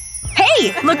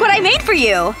 Hey! Look what I made for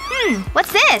you!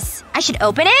 What's this? I should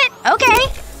open it? Okay.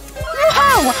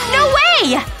 Whoa! No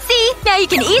way! See? Now you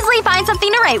can easily find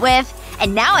something to write with.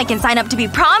 And now I can sign up to be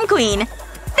prom queen.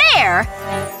 There!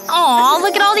 Aw,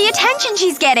 look at all the attention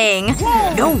she's getting.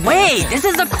 No way! This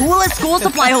is the coolest school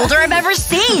supply holder I've ever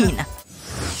seen!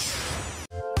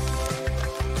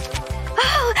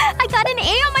 Oh, I got an A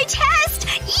on my test!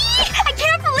 Eee! I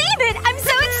can't believe it! I'm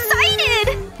so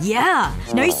excited! Yeah,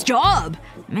 nice job.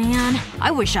 Man,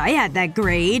 I wish I had that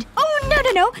grade.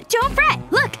 Oh, no. Don't fret.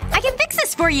 Look, I can fix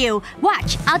this for you.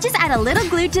 Watch, I'll just add a little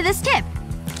glue to this tip.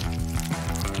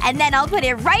 And then I'll put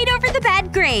it right over the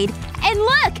bad grade. And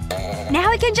look! Now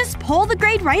I can just pull the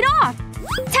grade right off.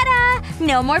 Ta-da!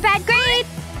 No more bad grade!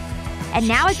 And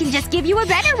now I can just give you a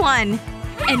better one.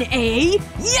 An A?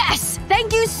 Yes!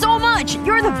 Thank you so much!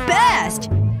 You're the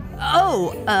best!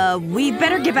 Oh, we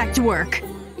better get back to work.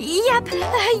 Yep.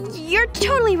 You're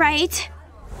totally right.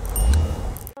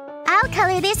 I'll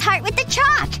color this heart with the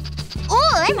chalk.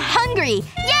 Ooh, I'm hungry.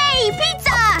 Yay!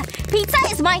 Pizza! Pizza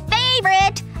is my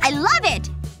favorite! I love it!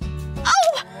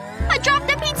 Oh! I dropped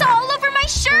the pizza all over my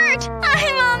shirt!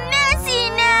 I'm all messy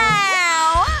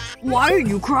now! Why are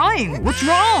you crying? What's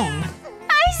wrong?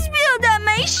 I spilled on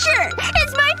my shirt!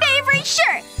 It's my favorite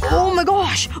shirt! Oh my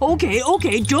gosh!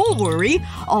 Okay, don't worry.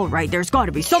 Alright, there's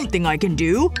gotta be something I can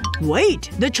do. Wait,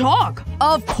 the chalk!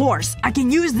 Of course, I can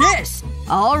use this!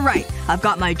 Alright, I've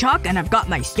got my chalk and I've got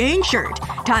my stained shirt.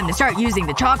 Time to start using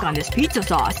the chalk on this pizza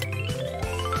sauce.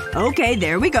 Okay,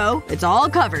 there we go. It's all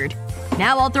covered.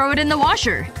 Now I'll throw it in the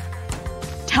washer.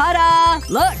 Ta-da!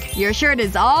 Look, your shirt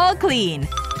is all clean.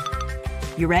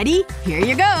 You ready? Here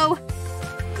you go.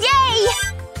 Yay!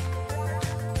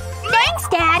 Thanks,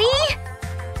 Daddy!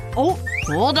 Oh,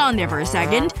 hold on there for a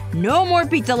second. No more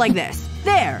pizza like this.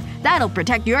 There! That'll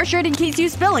protect your shirt in case you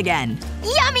spill again.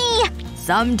 Yummy!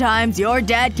 Sometimes your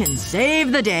dad can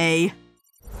save the day.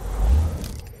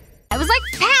 I was like,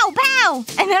 pow, pow!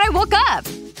 And then I woke up.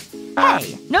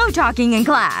 Hey, no talking in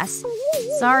class.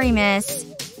 Sorry, miss.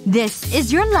 This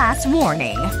is your last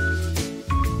warning.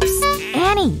 Psst,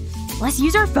 Annie. Let's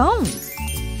use our phones.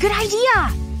 Good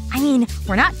idea. I mean,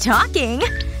 we're not talking.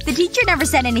 The teacher never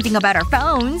said anything about our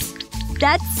phones.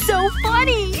 That's so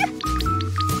funny!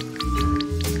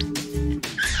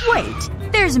 Wait.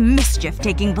 There's mischief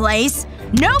taking place.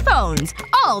 No phones!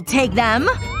 I'll take them!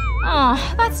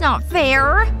 Oh, that's not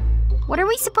fair. What are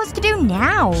we supposed to do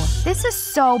now? This is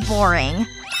so boring.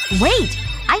 Wait!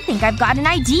 I think I've got an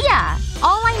idea!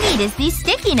 All I need is these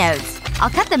sticky notes. I'll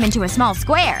cut them into a small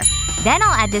square. Then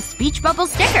I'll add this speech bubble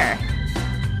sticker.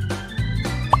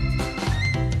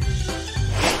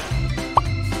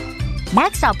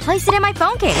 Next, I'll place it in my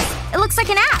phone case. It looks like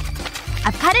an app.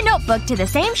 I've cut a notebook to the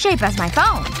same shape as my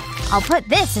phone. I'll put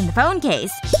this in the phone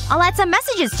case. I'll add some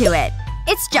messages to it.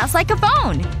 It's just like a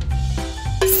phone.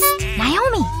 Psst,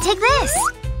 Naomi, take this!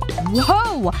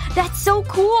 Whoa! That's so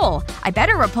cool! I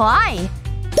better reply.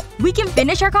 We can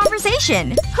finish our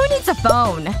conversation. Who needs a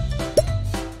phone?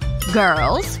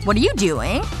 Girls, what are you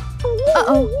doing?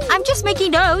 Uh-oh. I'm just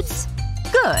making notes.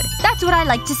 Good. That's what I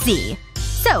like to see.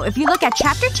 So, if you look at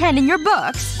chapter 10 in your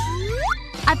books…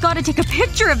 I've gotta take a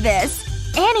picture of this!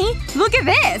 Annie, look at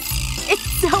this!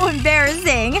 It's so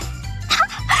embarrassing!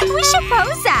 We should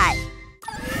post that!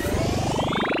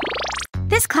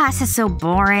 This class is so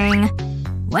boring.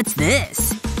 What's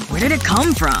this? Where did it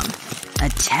come from? A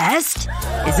test?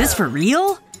 Is this for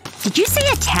real? Did you say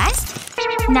a test?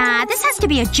 Nah, this has to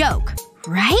be a joke.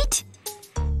 Right?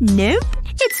 Nope.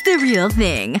 It's the real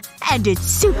thing. And it's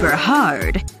super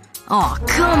hard. Aw,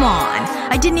 come on.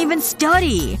 I didn't even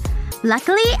study.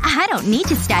 Luckily, I don't need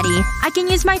to study. I can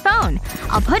use my phone.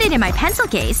 I'll put it in my pencil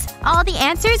case. All the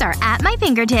answers are at my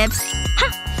fingertips.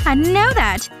 Huh. I didn't know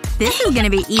that. This is gonna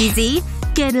be easy.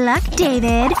 Good luck,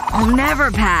 David. I'll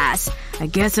never pass. I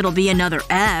guess it'll be another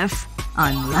F.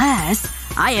 Unless…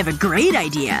 I have a great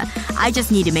idea. I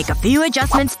just need to make a few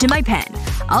adjustments to my pen.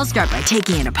 I'll start by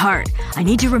taking it apart. I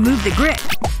need to remove the grip.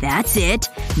 That's it.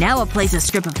 Now I'll place a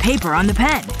strip of paper on the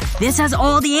pen. This has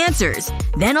all the answers.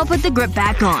 Then I'll put the grip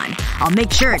back on. I'll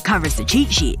make sure it covers the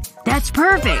cheat sheet. That's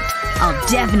perfect. I'll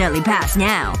definitely pass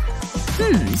now.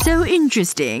 So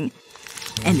interesting.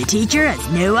 And the teacher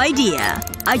has no idea.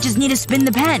 I just need to spin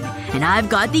the pen. And I've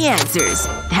got the answers.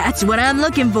 That's what I'm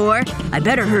looking for. I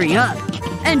better hurry up.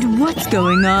 And what's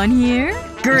going on here?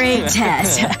 Great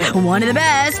test. One of the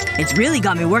best. It's really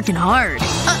got me working hard.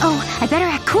 Uh-oh. I better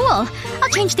act cool. I'll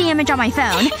change the image on my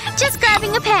phone. Just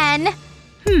grabbing a pen.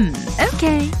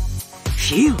 Okay.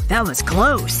 Phew, that was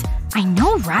close. I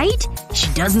know, right?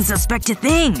 She doesn't suspect a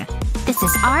thing. This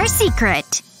is our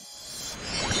secret.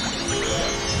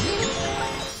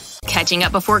 Catching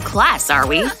up before class, are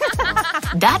we?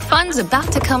 That fun's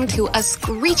about to come to a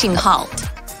screeching halt.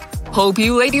 Hope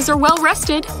you ladies are well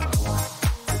rested.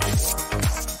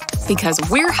 Because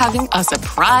we're having a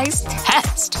surprise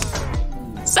test.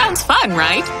 Sounds fun,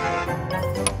 right?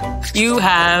 You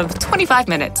have 25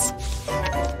 minutes.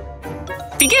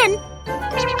 Begin!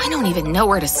 I don't even know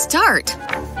where to start.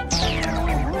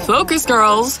 Focus,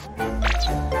 girls.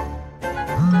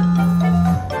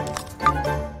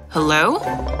 Hello?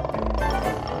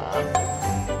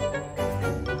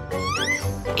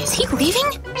 Is he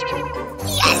leaving?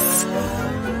 Yes!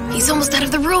 He's almost out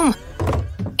of the room.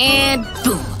 And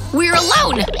boom. We're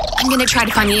alone! I'm gonna try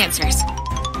to find the answers.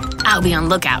 I'll be on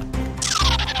lookout.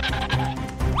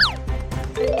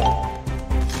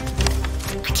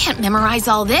 I can't memorize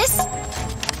all this.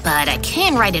 But I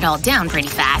can write it all down pretty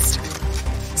fast.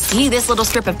 See this little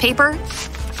strip of paper?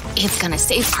 It's gonna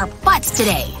save our butts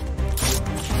today.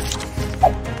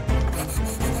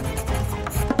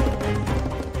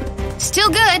 Still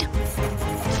good.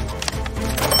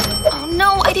 Oh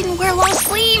no, I didn't wear long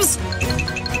sleeves!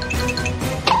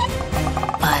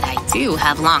 But I do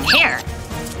have long hair.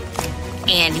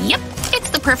 And yep, it's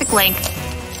the perfect length.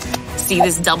 See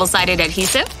this double-sided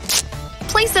adhesive?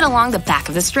 Place it along the back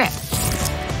of the strip.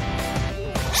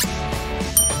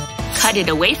 cut it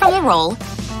away from the roll.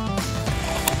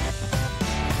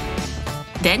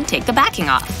 Then take the backing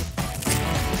off.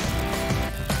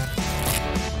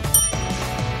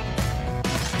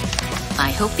 I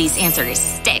hope these answers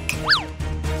stick.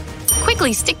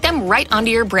 Quickly stick them right onto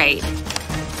your braid.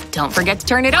 Don't forget to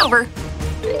turn it over.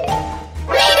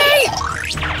 Mayday!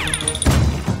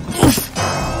 Oof.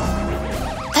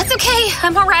 That's okay,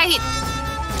 I'm alright.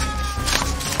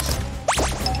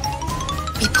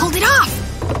 You pulled it off!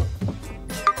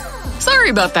 Sorry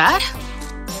about that.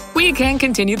 We can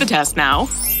continue the test now.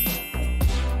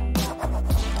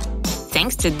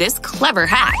 Thanks to this clever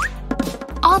hack,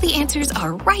 all the answers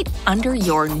are right under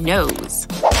your nose.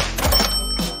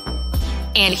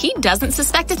 And he doesn't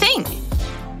suspect a thing.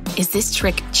 Is this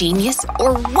trick genius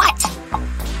or what?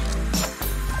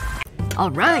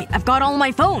 Alright, I've got all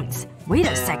my phones. Wait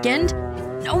a second.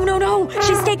 No,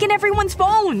 she's taken everyone's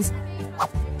phones!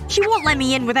 She won't let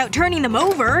me in without turning them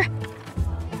over.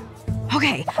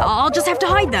 Okay, I'll just have to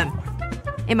hide them.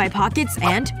 In my pockets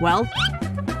and, well,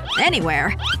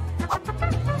 anywhere.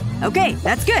 Okay,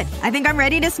 that's good. I think I'm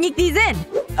ready to sneak these in.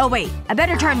 Oh wait, I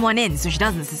better turn one in so she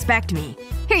doesn't suspect me.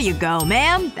 Here you go,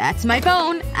 ma'am. That's my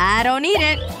phone. I don't need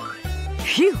it.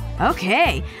 Phew.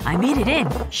 Okay. I made it in.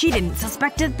 She didn't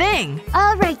suspect a thing.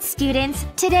 Alright, students.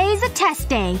 Today's a test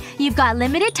day. You've got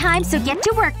limited time, so get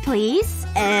to work, please.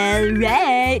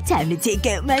 Alright. Time to take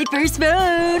out my first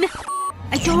phone.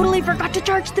 I totally forgot to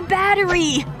charge the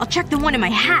battery. I'll check the one in my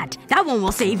hat. That one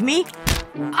will save me.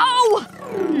 Oh!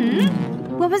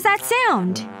 What was that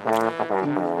sound?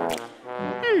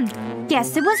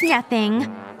 Guess it was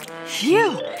nothing.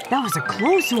 Phew. That was a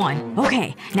close one.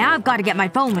 Okay, now I've got to get my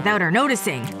phone without her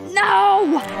noticing.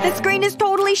 No! The screen is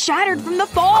totally shattered from the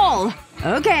fall!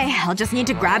 Okay, I'll just need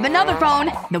to grab another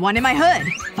phone. The one in my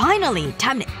hood. Finally!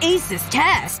 Time to ace this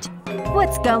test.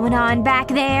 What's going on back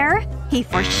there? He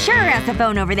for sure has a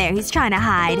phone over there he's trying to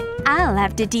hide. I'll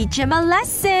have to teach him a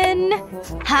lesson.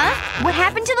 Huh? What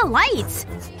happened to the lights?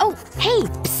 Oh, hey,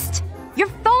 psst. Your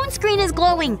phone screen is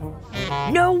glowing.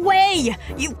 No way!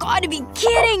 You've got to be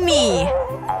kidding me!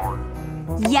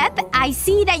 Yep, I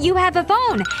see that you have a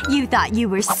phone. You thought you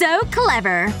were so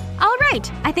clever.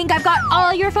 Alright, I think I've got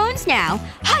all your phones now.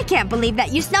 I can't believe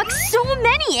that you snuck so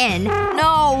many in.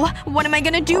 No! What am I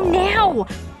gonna do now?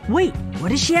 Wait, what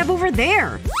does she have over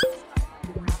there?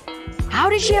 How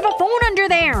does she have a phone under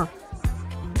there?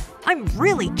 I'm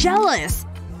really jealous.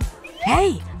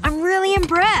 Hey, I'm really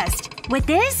impressed. With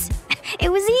this? It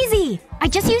was easy. I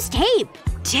just used tape.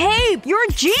 Tape! You're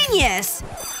a genius!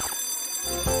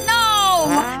 No!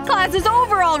 Class is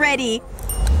over already!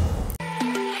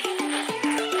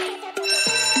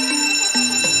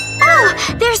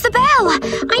 Oh! There's the bell!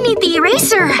 I need the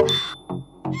eraser!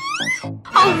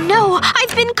 Oh no!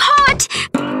 I've been caught!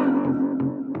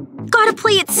 Gotta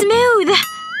play it smooth.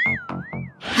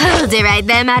 Hold it right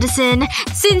there, Madison.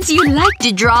 Since you like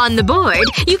to draw on the board,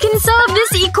 you can solve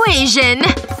this equation.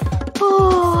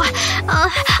 Oh,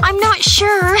 I'm not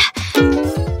sure.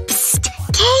 Psst!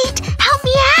 Kate! Help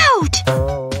me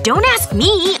out! Don't ask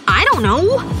me. I don't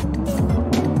know.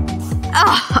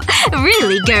 Oh,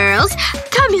 really, girls?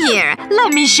 Come here.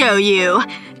 Let me show you.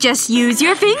 Just use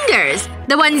your fingers.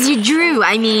 The ones you drew,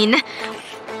 I mean.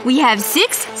 We have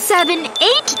 6, 7,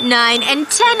 8, 9, and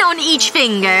 10 on each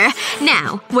finger.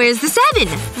 Now, where's the 7?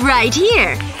 Right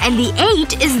here. And the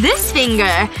 8 is this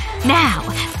finger. Now,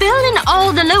 fill in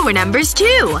all the lower numbers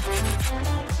too.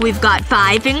 We've got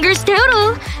 5 fingers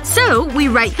total. So, we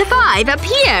write the 5 up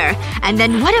here. And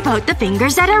then what about the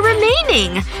fingers that are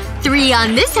remaining? 3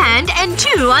 on this hand and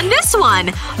 2 on this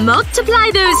one.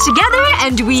 Multiply those together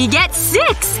and we get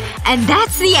 6. And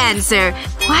that's the answer.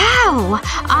 Wow!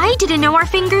 I didn't know our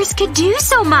fingers could do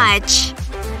so much.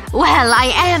 Well,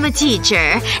 I am a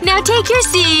teacher. Now take your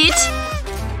seat.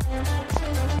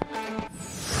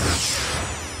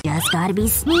 Just gotta be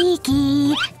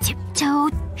sneaky.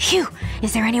 Tiptoe. Phew.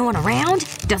 Is there anyone around?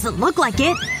 Doesn't look like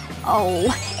it. Oh,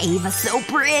 Ava's so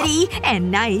pretty.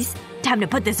 And nice. Time to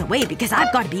put this away because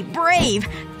I've gotta be brave.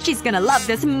 She's gonna love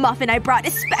this muffin I brought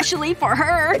especially for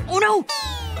her. Oh no!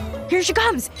 Here she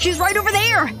comes! She's right over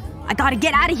there! I gotta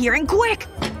get out of here and quick!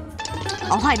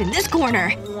 I'll hide in this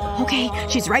corner. Okay,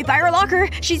 she's right by her locker.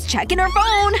 She's checking her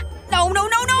phone.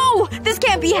 No! This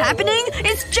can't be happening!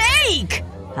 It's Jake!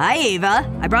 Hi, Ava.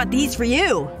 I brought these for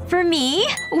you. For me?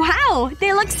 Wow,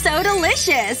 they look so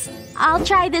delicious. I'll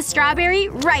try this strawberry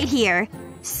right here.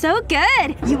 So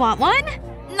good. You want one?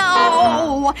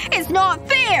 No! It's not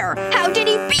fair! How did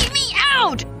he beat me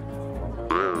out?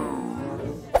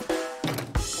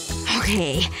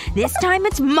 Okay, this time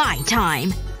it's my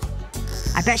time.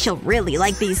 I bet she'll really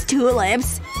like these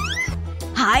tulips.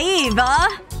 Hi, Ava.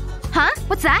 Huh?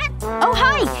 What's that? Oh,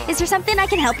 hi! Is there something I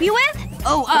can help you with?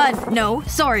 Oh, no.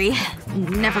 Sorry.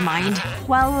 Never mind.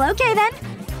 Well, okay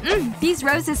then. These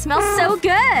roses smell so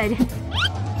good.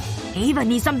 Ava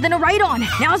needs something to write on.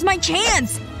 Now's my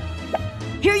chance!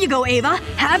 Here you go, Ava.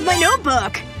 Have my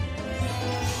notebook.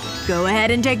 Go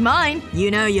ahead and take mine. You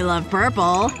know you love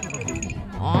purple.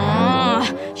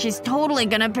 Oh, she's totally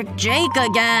gonna pick Jake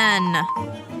again.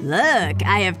 Look,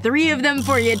 I have 3 of them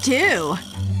for you too.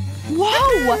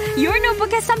 Whoa! Your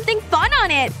notebook has something fun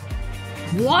on it!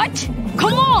 What?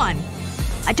 Come on!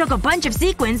 I took a bunch of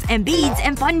sequins and beads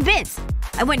and fun bits.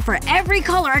 I went for every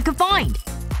color I could find.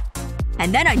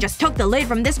 And then I just took the lid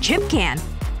from this chip can.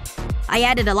 I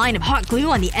added a line of hot glue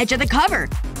on the edge of the cover.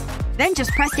 Then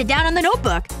just pressed it down on the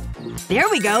notebook. There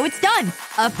we go, it's done!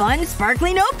 A fun,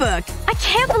 sparkly notebook! I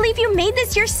can't believe you made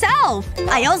this yourself!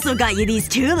 I also got you these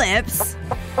tulips.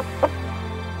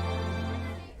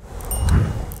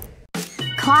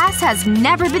 Class has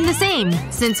never been the same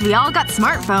since we all got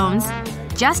smartphones.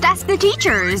 Just ask the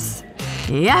teachers.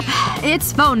 Yep,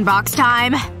 it's phone box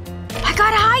time. I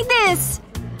gotta hide this!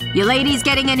 You ladies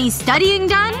getting any studying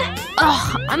done?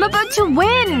 Ugh, I'm about to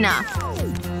win!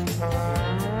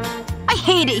 I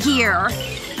hate it here.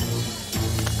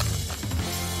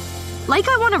 Like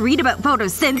I want to read about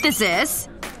photosynthesis.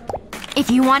 If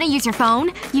you want to use your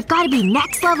phone, you've got to be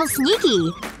next level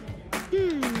sneaky.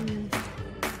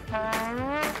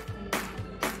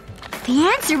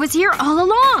 The answer was here all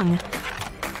along.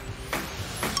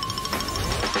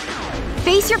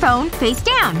 Face your phone face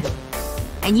down.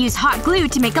 And use hot glue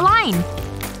to make a line.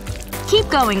 Keep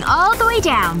going all the way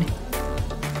down.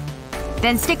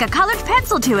 Then stick a colored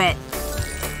pencil to it.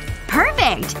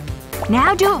 Perfect!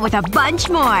 Now do it with a bunch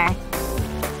more.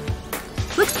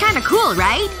 Looks kinda cool,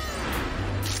 right?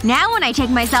 Now when I take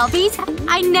my selfies,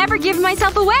 I never give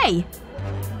myself away.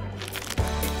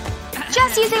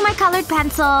 Just using my colored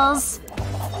pencils.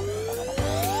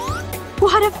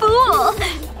 What a fool!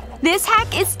 This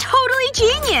hack is totally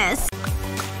genius!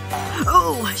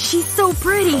 Oh, she's so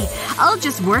pretty. I'll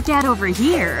just work out over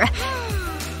here.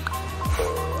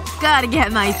 Gotta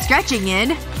get my stretching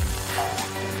in.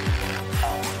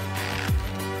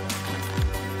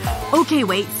 Okay,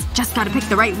 weights. Just gotta pick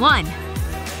the right one.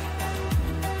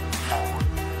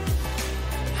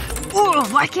 Oh,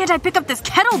 why can't I pick up this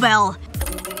kettlebell?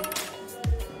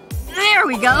 There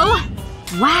we go!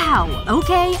 Wow.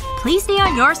 Okay. Please stay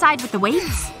on your side with the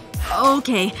weights.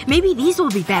 Okay. Maybe these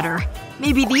will be better.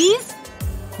 Maybe these?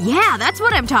 Yeah, that's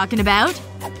what I'm talking about.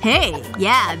 Hey.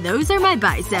 Yeah, those are my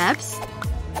biceps.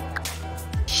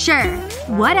 Sure.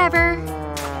 Whatever.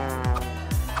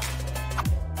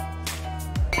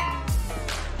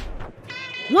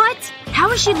 What?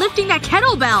 How is she lifting that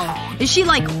kettlebell? Is she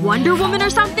like Wonder Woman or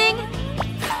something?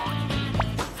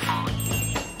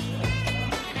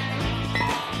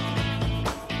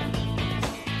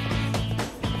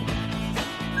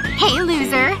 Hey,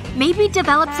 loser. Maybe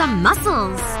develop some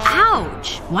muscles.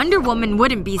 Ouch. Wonder Woman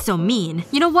wouldn't be so mean.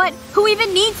 You know what? Who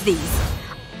even needs these?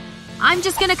 I'm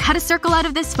just gonna cut a circle out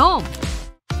of this foam.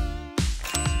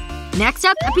 Next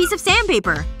up, a piece of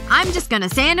sandpaper. I'm just gonna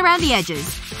sand around the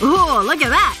edges. Ooh, look at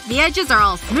that! The edges are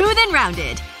all smooth and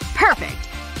rounded. Perfect.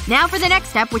 Now for the next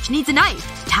step, which needs a knife.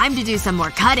 Time to do some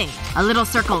more cutting. A little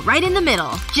circle right in the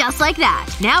middle. Just like that.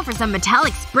 Now for some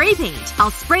metallic spray paint. I'll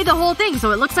spray the whole thing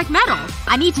so it looks like metal.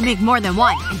 I need to make more than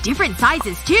one, and different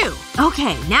sizes too.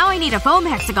 Okay, now I need a foam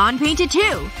hexagon painted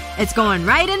too. It's going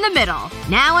right in the middle.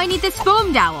 Now I need this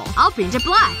foam dowel. I'll paint it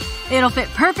black. It'll fit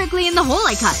perfectly in the hole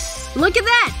I cut. Look at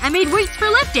that! I made weights for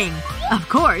lifting! Of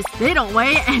course, they don't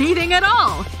weigh anything at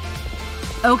all.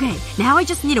 Okay, now I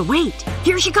just need a weight.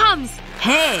 Here she comes!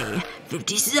 Hey!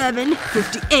 57,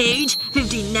 58,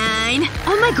 59.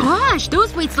 Oh my gosh,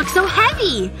 those weights look so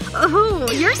heavy! Oh,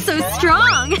 you're so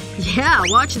strong! Yeah,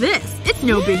 watch this. It's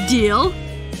no big deal.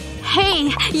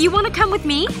 Hey, you wanna come with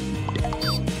me?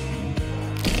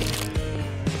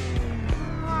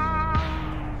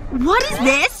 What is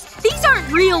this? These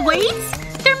aren't real weights!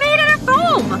 They're made out of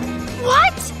foam!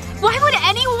 What? Why would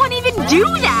anyone even do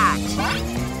that?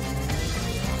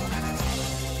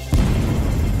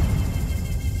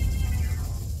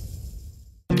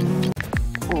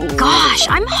 Gosh,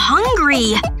 I'm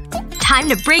hungry. Time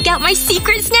to break out my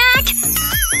secret snack?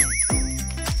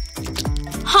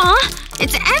 Huh?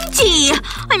 It's empty!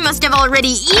 I must have already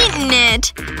eaten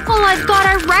it. All I've got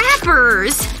are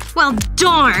wrappers. Well,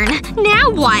 darn. Now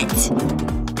what?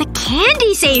 The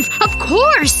candy safe! Of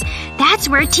course! That's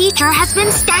where teacher has been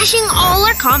stashing all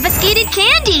our confiscated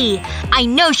candy! I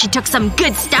know she took some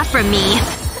good stuff from me.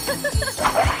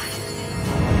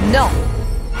 No.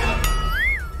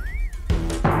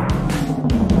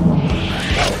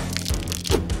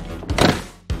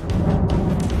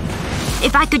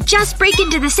 If I could just break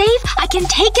into the safe, I can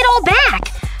take it all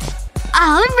back.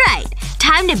 Alright.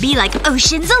 Time to be like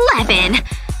Ocean's 11.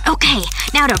 Okay,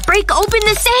 now to break open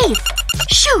the safe.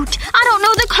 Shoot! I don't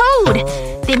know the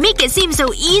code! They make it seem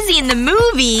so easy in the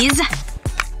movies.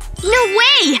 No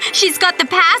way! She's got the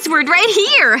password right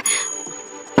here!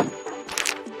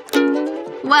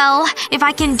 Well, if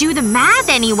I can do the math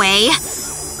anyway.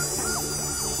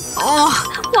 Oh,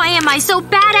 why am I so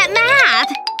bad at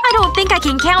math? I don't think I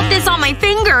can count this on my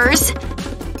fingers.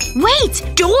 Wait!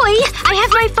 Doy! I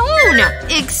have my phone!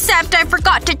 Except I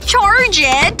forgot to charge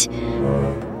it.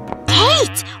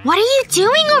 Kate! What are you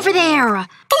doing over there?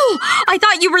 Oh! I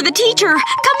thought you were the teacher!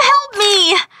 Come help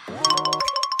me!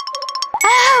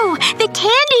 Oh! The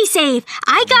candy safe!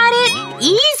 I got it!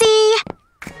 Easy!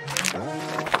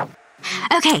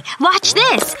 Okay, watch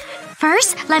this!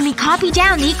 First, let me copy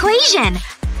down the equation.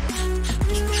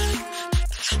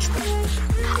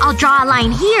 I'll draw a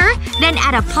line here, then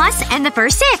add a plus and the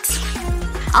first 6.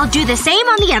 I'll do the same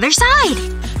on the other side.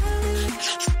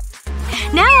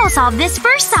 Now I'll solve this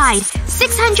first side,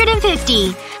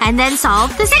 650. And then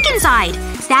solve the second side.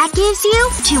 That gives you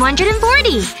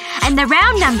 240. And the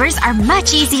round numbers are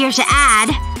much easier to add.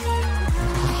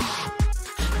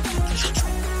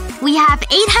 We have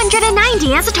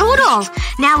 890 as a total.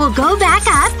 Now we'll go back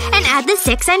up and add the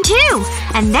 6 and 2.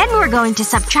 And then we're going to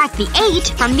subtract the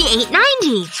 8 from the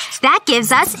 890. That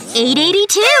gives us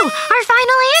 882, our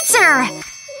final answer!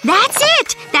 That's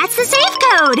it! That's the safe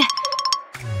code!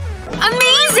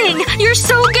 Amazing! You're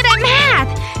so good at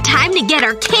math! Time to get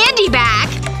our candy back!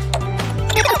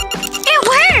 It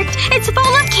worked! It's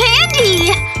full of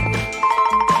candy!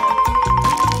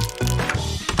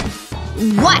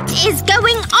 What is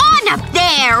going on up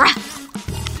there?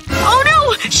 Oh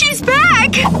no! She's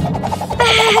back!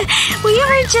 We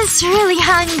were just really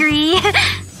hungry.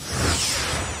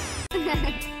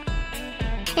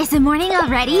 Is the morning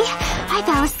already? I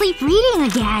fell asleep reading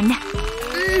again.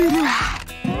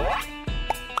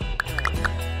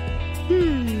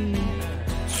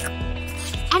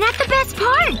 And at the best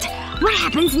part! What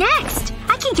happens next?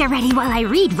 I can get ready while I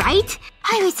read, right?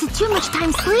 I wasted too much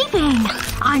time sleeping.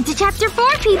 On to chapter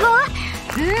 4, people!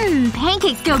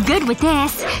 Pancakes go good with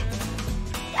this.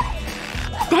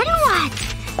 Then what?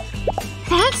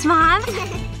 Thanks, Mom.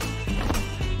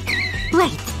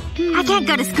 Wait. I can't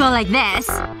go to school like this.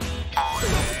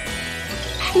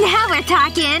 Now we're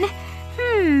talking.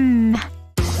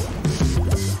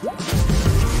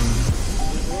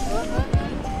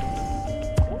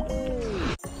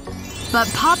 But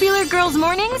popular girls'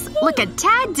 mornings look a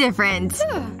tad different.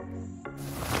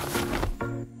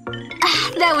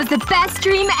 That was the best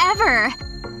dream ever!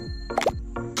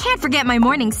 Can't forget my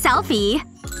morning selfie.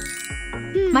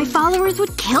 My followers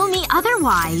would kill me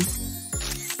otherwise.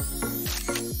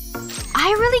 I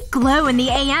really glow in the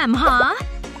AM, huh?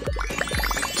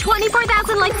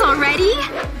 24,000 likes already?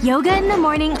 Yoga in the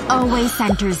morning always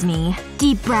centers me.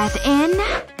 Deep breath in.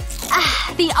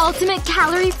 The ultimate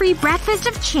calorie-free breakfast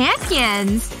of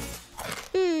champions.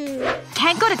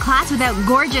 Can't go to class without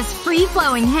gorgeous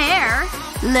free-flowing hair.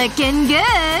 Looking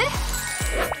good.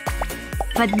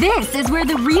 But this is where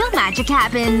the real magic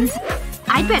happens.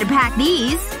 I'd better pack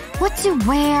these. What to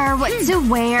wear? What to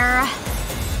wear?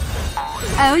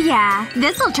 Oh yeah,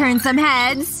 this'll turn some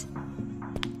heads.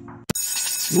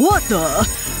 What the?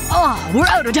 Oh, we're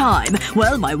out of time.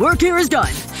 Well, my work here is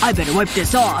done. I better wipe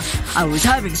this off. I was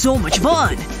having so much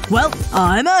fun. Well,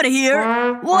 I'm out of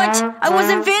here. What? I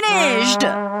wasn't finished!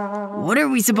 What are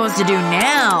we supposed to do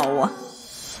now?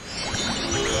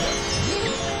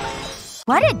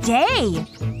 What a day!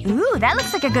 Ooh, that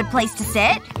looks like a good place to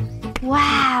sit.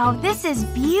 Wow, this is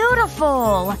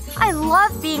beautiful! I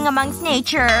love being amongst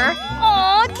nature.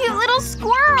 Aw, cute little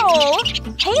squirrel!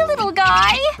 Hey, little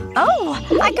guy! Oh,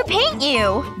 I could paint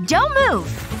you! Don't move!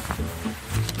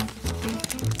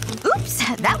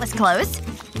 Oops, that was close.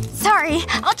 Sorry,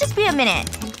 I'll just be a minute.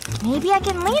 Maybe I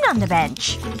can lean on the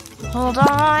bench. Hold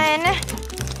on.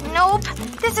 Nope,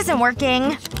 this isn't working.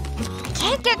 I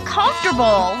can't get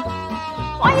comfortable.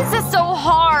 Why is this so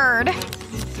hard?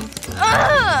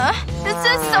 Ugh! This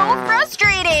is so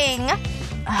frustrating!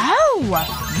 Oh!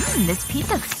 This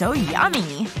pizza's so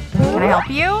yummy. Can I help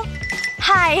you?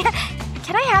 Hi.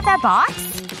 Can I have that box?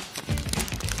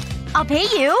 I'll pay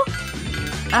you.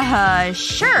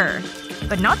 Sure.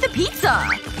 But not the pizza.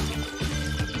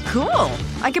 Cool.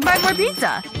 I can buy more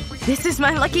pizza. This is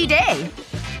my lucky day.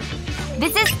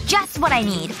 This is just what I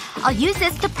need. I'll use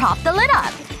this to prop the lid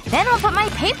up. Then I'll put my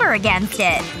paper against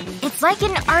it. It's like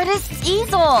an artist's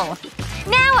easel.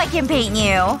 Now I can paint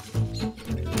you.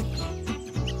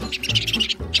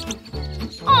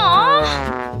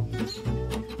 Aww.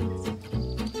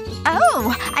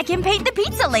 Oh, I can paint the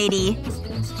pizza lady.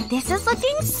 This is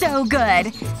looking so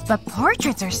good. But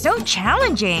portraits are so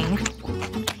challenging.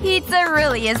 Pizza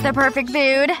really is the perfect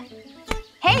food.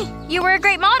 Hey, you were a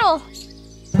great model.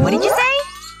 What did you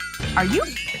say? Are you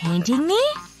painting me?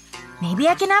 Maybe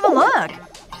I can have a look.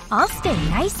 I'll stay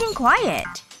nice and quiet.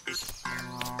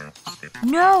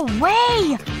 No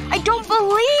way! I don't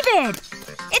believe it!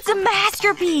 It's a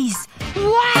masterpiece!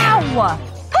 Wow!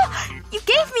 You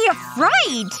gave me a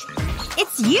fright!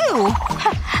 It's you!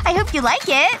 I hope you like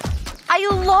it. I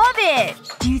love it!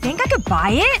 Do you think I could buy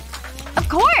it? Of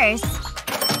course!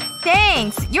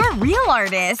 Thanks. You're a real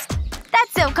artist.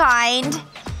 That's so kind.